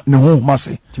ebre na ne ho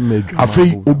mase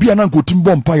afei obi ana nko tim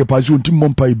bompa ye pa so tim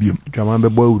bompa ye biem adwaman be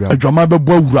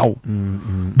bo awura o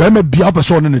be ma bia pe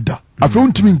so ne da afei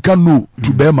untimi nka no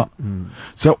to be ma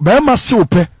so be ma se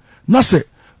ope na se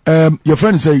your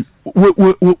friend say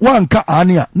wanka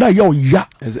ania na ya oya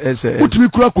utimi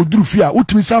kura koduru fia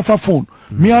utimi safa phone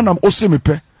me anam ose me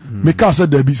pe me ka say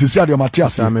da bi sesi ade mate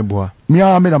ase me boa me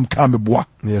am ka me boa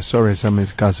yeah sorry some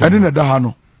ka say ade na da ha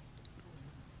no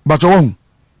but wo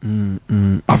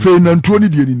afei na ntuo ni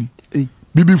de ni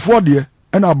bibifo de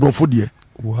e na abrofo de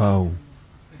wow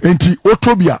enti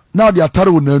otobia na de atare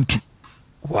wo na ntu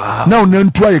wow na wo na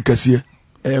ntu aye kase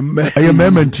eye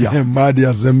mementia ma de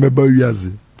azembe ba wiaze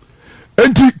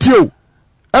enti tio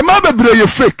e ma bebre ye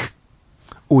fake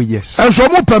oh yes enso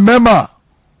mo pe mema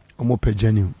omo pe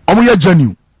genuine omo ye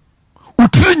genuine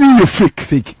utrinyi ye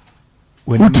fake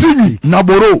utrinyi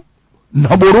naboro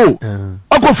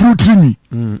akofru utrinyi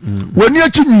wani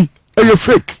achinyi ye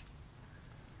fake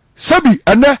sabi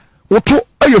ene woto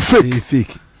ye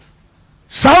fake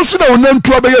sanso na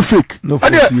wonantu abe ye fake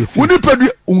ade woni pedi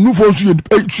unufo nso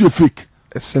ye fake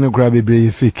esene grab bebre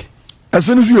ye fake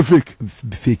esene nso ye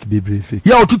fake bebre fake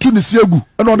ya otutu ne siegu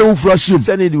ena ode wo fura shim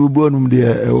sene de wo onum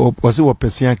de wose wo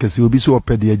pese akase obi so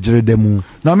opede ye gire demu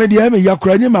na me de me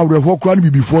yakura ni ma wrefo kura ni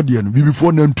bibifo de no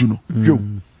bibifo nantu no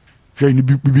hwe ni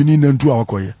bibini nantu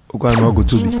akoye okwa na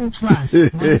ogoto bi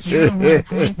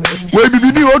we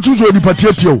bibini o tu so ni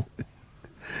patiete o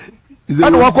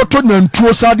ana wakoto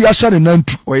nantuo sade ahya ne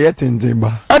nantu oye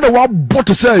tendemba ana wa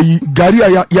bot say gari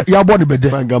ya body bede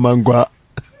mangamangwa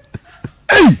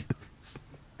ei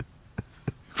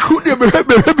kude be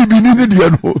bibini ne dia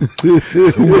no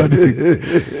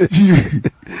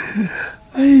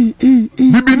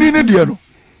bibini ne dia no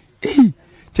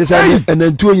chesa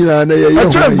nantuo nyina na ye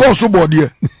acha go so body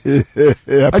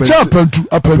acha apantu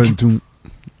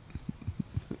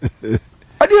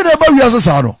ade na ba wi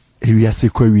asesa no ewiase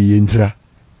kwa wi entra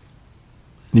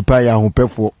nipa ya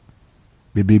hopefo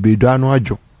bebebe do anu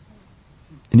adwo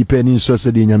nipa ni so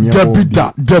se de nyame ya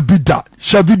debida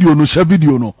sha video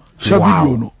no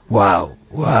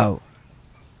wow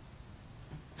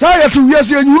sa ya tu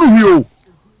wiase anyunu wi o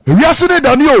we are seeing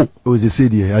Daniel. O ze say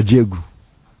die ajegu.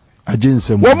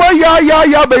 Ajensem. Wo ma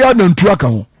ya be ya nantu aka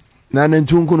ho. Na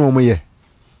nantu nko no mo ye.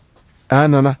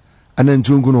 Nana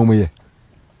anantu nko no mo ye.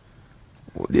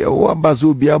 De wo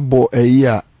abazo bi abo eyi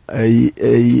a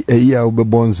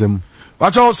obebonsem.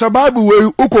 Wacho se Bible we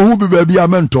ukohu bi ba bi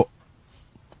amento.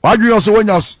 Wadwe so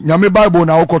wonya nyame Bible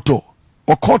na okoto.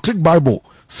 Occultic Bible,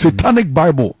 Satanic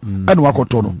Bible, and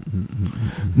wakoto no.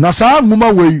 Na saa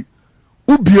nguma we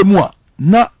ubie mu a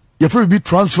na ye free be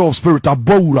transfer of spirit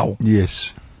abawura.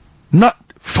 Yes. Na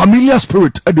familiar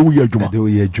spirit e de wo ye adwuma. De wo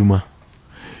ye adwuma.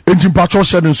 Enti mpacho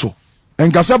hye ne so.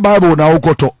 Enkasa Bible na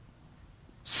okoto.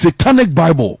 Satanic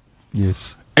Bible.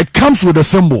 Yes. It comes with a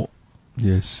symbol.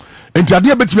 Yes. Enti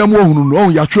ade betimi am ohunu no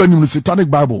ya twa anim Satanic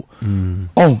Bible. And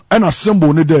a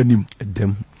symbol ne da anim.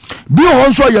 Dem. Bi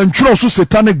on so ya ntwero so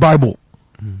Satanic Bible.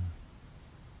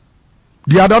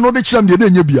 The other no de cham de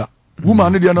nya bia.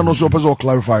 Woman ne de na no so person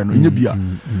clarify no nya bia.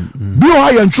 Bi o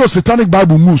ya ntwero Satanic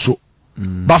Bible mu so.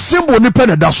 Ba symbol ne pe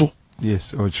na da so.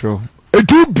 Yes, o true.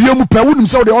 Etu bia mu pe wonim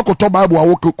se de wakoto Bible a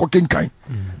wokenkan.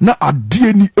 Na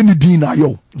ade ni din na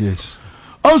yo. Yes.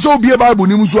 Also be a Bible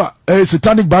ni mu so a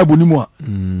Satanic Bible ni mu a.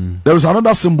 There is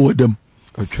another symbol with them.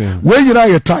 Okay. When you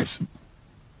your types.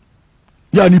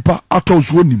 Ya nipa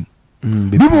atos wonim.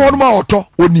 Bibu wonu ma oto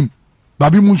onim.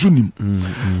 Babi mu nso nim.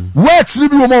 Words ni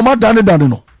bi wo ma dane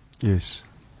no. Yes.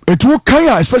 It will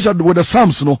kaya especially with the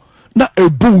Psalms no na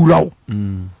ebowura wo.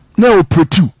 Na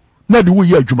operate na de wo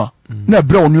ye adwuma. Na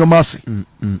bra onu ma ase.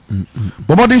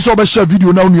 Bomodin so be share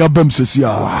video na onu abam sesi a.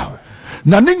 Wow.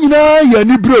 Na ne nyina ya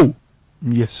ni bro.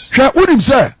 Yes. Hwa wonim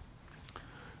say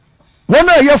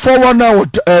wona ye forward now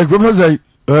represent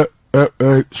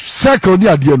circle ni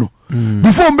ade no.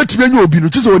 Before metime nya obi no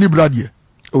chise woni brade.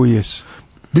 Oh yes.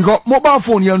 Because mobile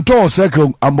phone you turn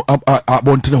circle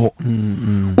abontene ho.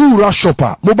 Ura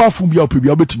shopper mobile phone bia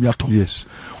opebia betimi ato. Yes.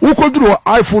 Wo koduro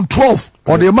iPhone 12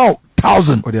 or the amount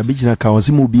 1000 or the abigina ka won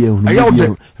se mo bia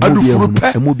ehunu.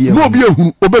 Mo bia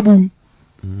ehunu obebu.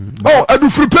 Oh, adu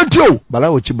free pentio.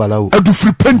 Balawo chi balawo. Adu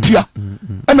free pentia.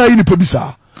 Ana yi ni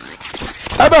pebisa.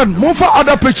 Eben mo fa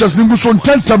other pictures ni so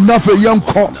tentem na fa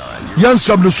yanko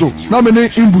yansam no so. Na me ne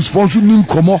imbus fon so ni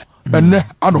nkomo enne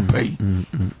anopay.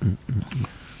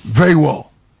 Very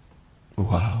well.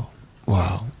 Wow.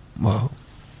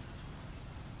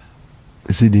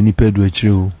 See the ni pedu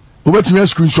achire o. Obetimi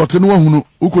screenshot no hunu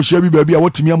ukohia bi ba bi a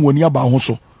watimi amoni aba ho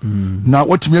so. Na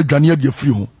watimi adwane ade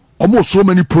free ho. Almost so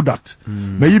many products.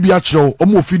 May you be actual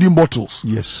almost feeding bottles.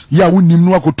 Yes. Yeah, we nim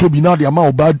no akotobi na the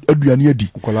amount bad aduane adi.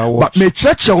 But me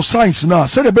check your signs now.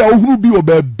 Say the be ohuru bi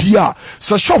oba bia.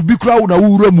 Say shop bi kra na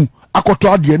wura mu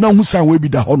akoto ade na hu sign we bi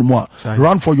da hono mo.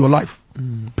 Run for your life.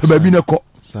 Pe ba bi ne ko.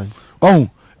 Oh,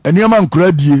 eniama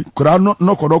nkra die, kra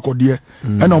no kodoko de. E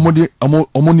na omode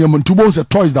ntubo say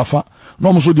toys da fa. Na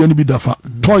omo de ni bi da fa.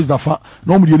 Toys da fa.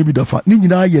 Na omo de ni bi da fa. Ni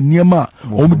nyina ye niema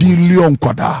omode lion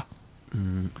kwada.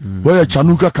 Where a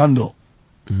Chanuka candle,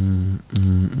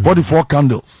 44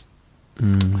 candles.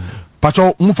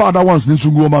 Pacho, father once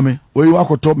Ninsungo mame, where you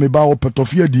are top me bow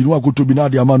petofia di no go to be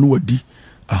nadia manu di.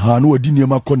 Aha, no di near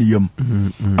Maconium.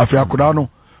 Afia Corano,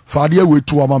 Fadia way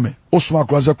to a mame, Osma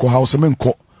Crazaco house and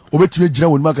menco, obet me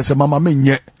general with Marcus and Mamma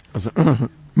Menye.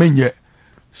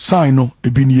 Sign no, a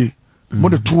binye.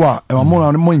 What the tour, and I'm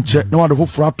on a monche, no other for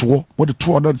frato, what the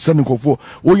tour that sending for.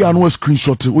 We are no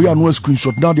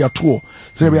screenshot, now they are tour.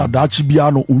 Say we are Dachi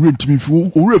Biano, who rent me for,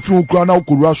 who refuse crown out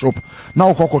could rush up.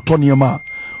 Now Coco Tony Ma,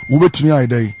 who wait me a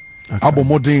day. Abo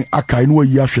modern Aka in way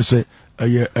Yasha say, a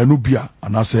year Anubia,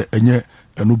 and I say, and ye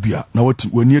Anubia. Now what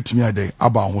we're near to me a day,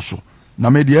 Abba also. Now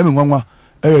made the Emma,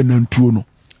 and then tuno.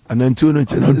 And then tuno.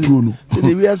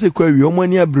 We are a query, your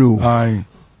money, bro. Aye,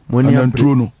 money and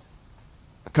tuno.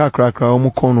 Kakra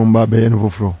omo kono mba be no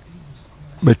foforo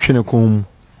be twene kom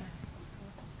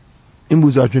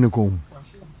imbuzu atwene kom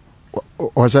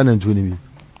o cha na ntuni bi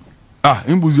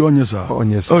imbuzu onyesa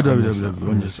david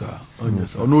onyesa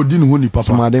ono odi ne ho ni papa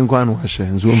so maden kwa no hye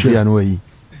nzo mfi ya no ayi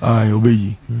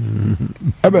obeyi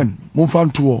eben mo fa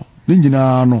nto ni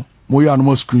nyina no mo ya no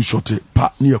mo screenshot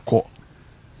pa ne yeko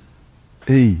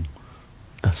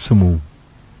asemo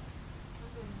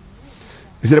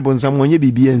isere bon samonye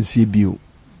bibia nsie bio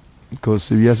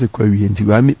because we are a query and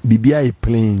bibia e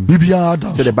plain bibia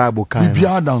dance say the bible kind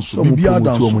bibia dance bibia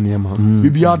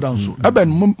dance eben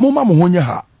mo ma mo honye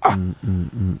ha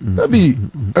maybe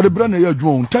at the brand ya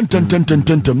dwon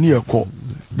 10 ne yeko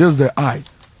there's the eye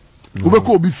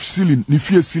ubeko obi ceiling ni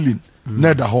fie ceiling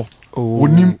na da ho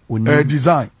onim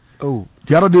design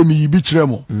the other day me be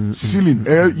chiremo ceiling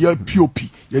ya pop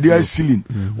ya dey ceiling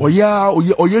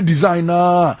oya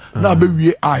designer na be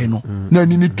wie eye no na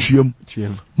ni tuam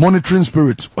monitoring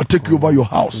spirit or take over your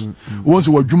house once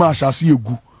we dwuma asase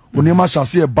egu onema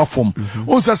asase e ba form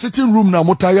once sitting room na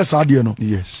motaye saade no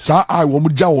sa I wo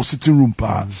mja wo sitting room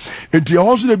pa enti ya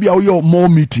hoso de bia wo more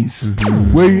meetings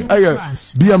we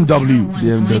BMW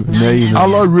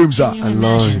alloy rims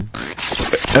alloy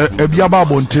ebiaba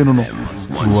bonteno no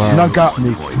nanka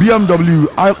BMW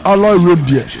alloy rim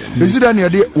de is it any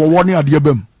ade wo ne ade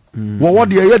bam wo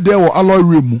de ye de wo alloy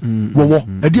rim wo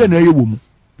ade na ye wo mu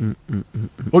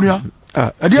onia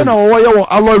ade na wo ye wo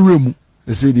alloy rim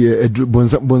say the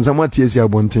bonsam atiesi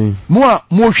abonten mo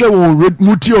hwe wo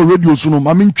muti radio so no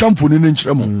ma me ntwamfo ne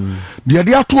nkyere mo de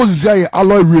ade ato ozizia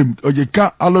alloy rim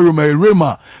ojeka alloy rim a rim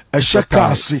a sheka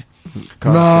ase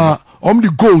na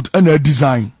the gold and a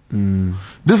design.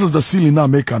 This is the ceiling now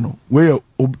maker no where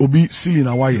obi ceiling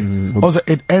na wire. Also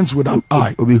it ends with an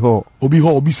eye.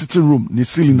 Obi sitting room ni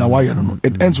ceiling na wire no.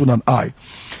 It ends with an eye.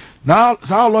 Now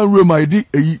sa alloy rim I di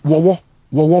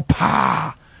wo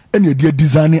pa and you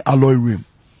designing alloy rim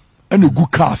and a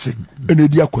good car se and a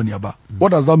dia kwaniaba.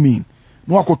 What does that mean?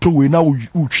 No akoto we na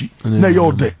uchi na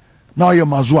you there. Now you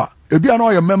mazwa. Ebi na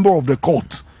you member of the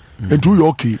cult. And do you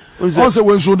okay? Also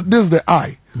when so this is the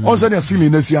eye. Also the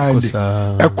ceiling na si eye ndi.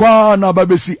 Ekwa na ba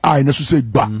be si eye na so say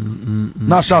gba.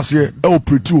 Na sha se e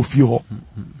operate o fie ho.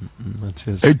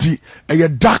 Eti a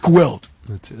dark world.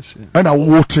 And I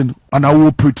walking and I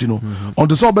will pretty no. On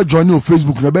the side join you on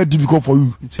Facebook na be difficult for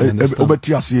you.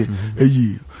 Obeti ase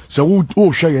eyi. So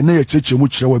wo share na ye cheche mu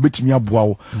kire wo betimi aboa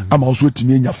wo. Ama so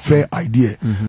etimi nya fair idea.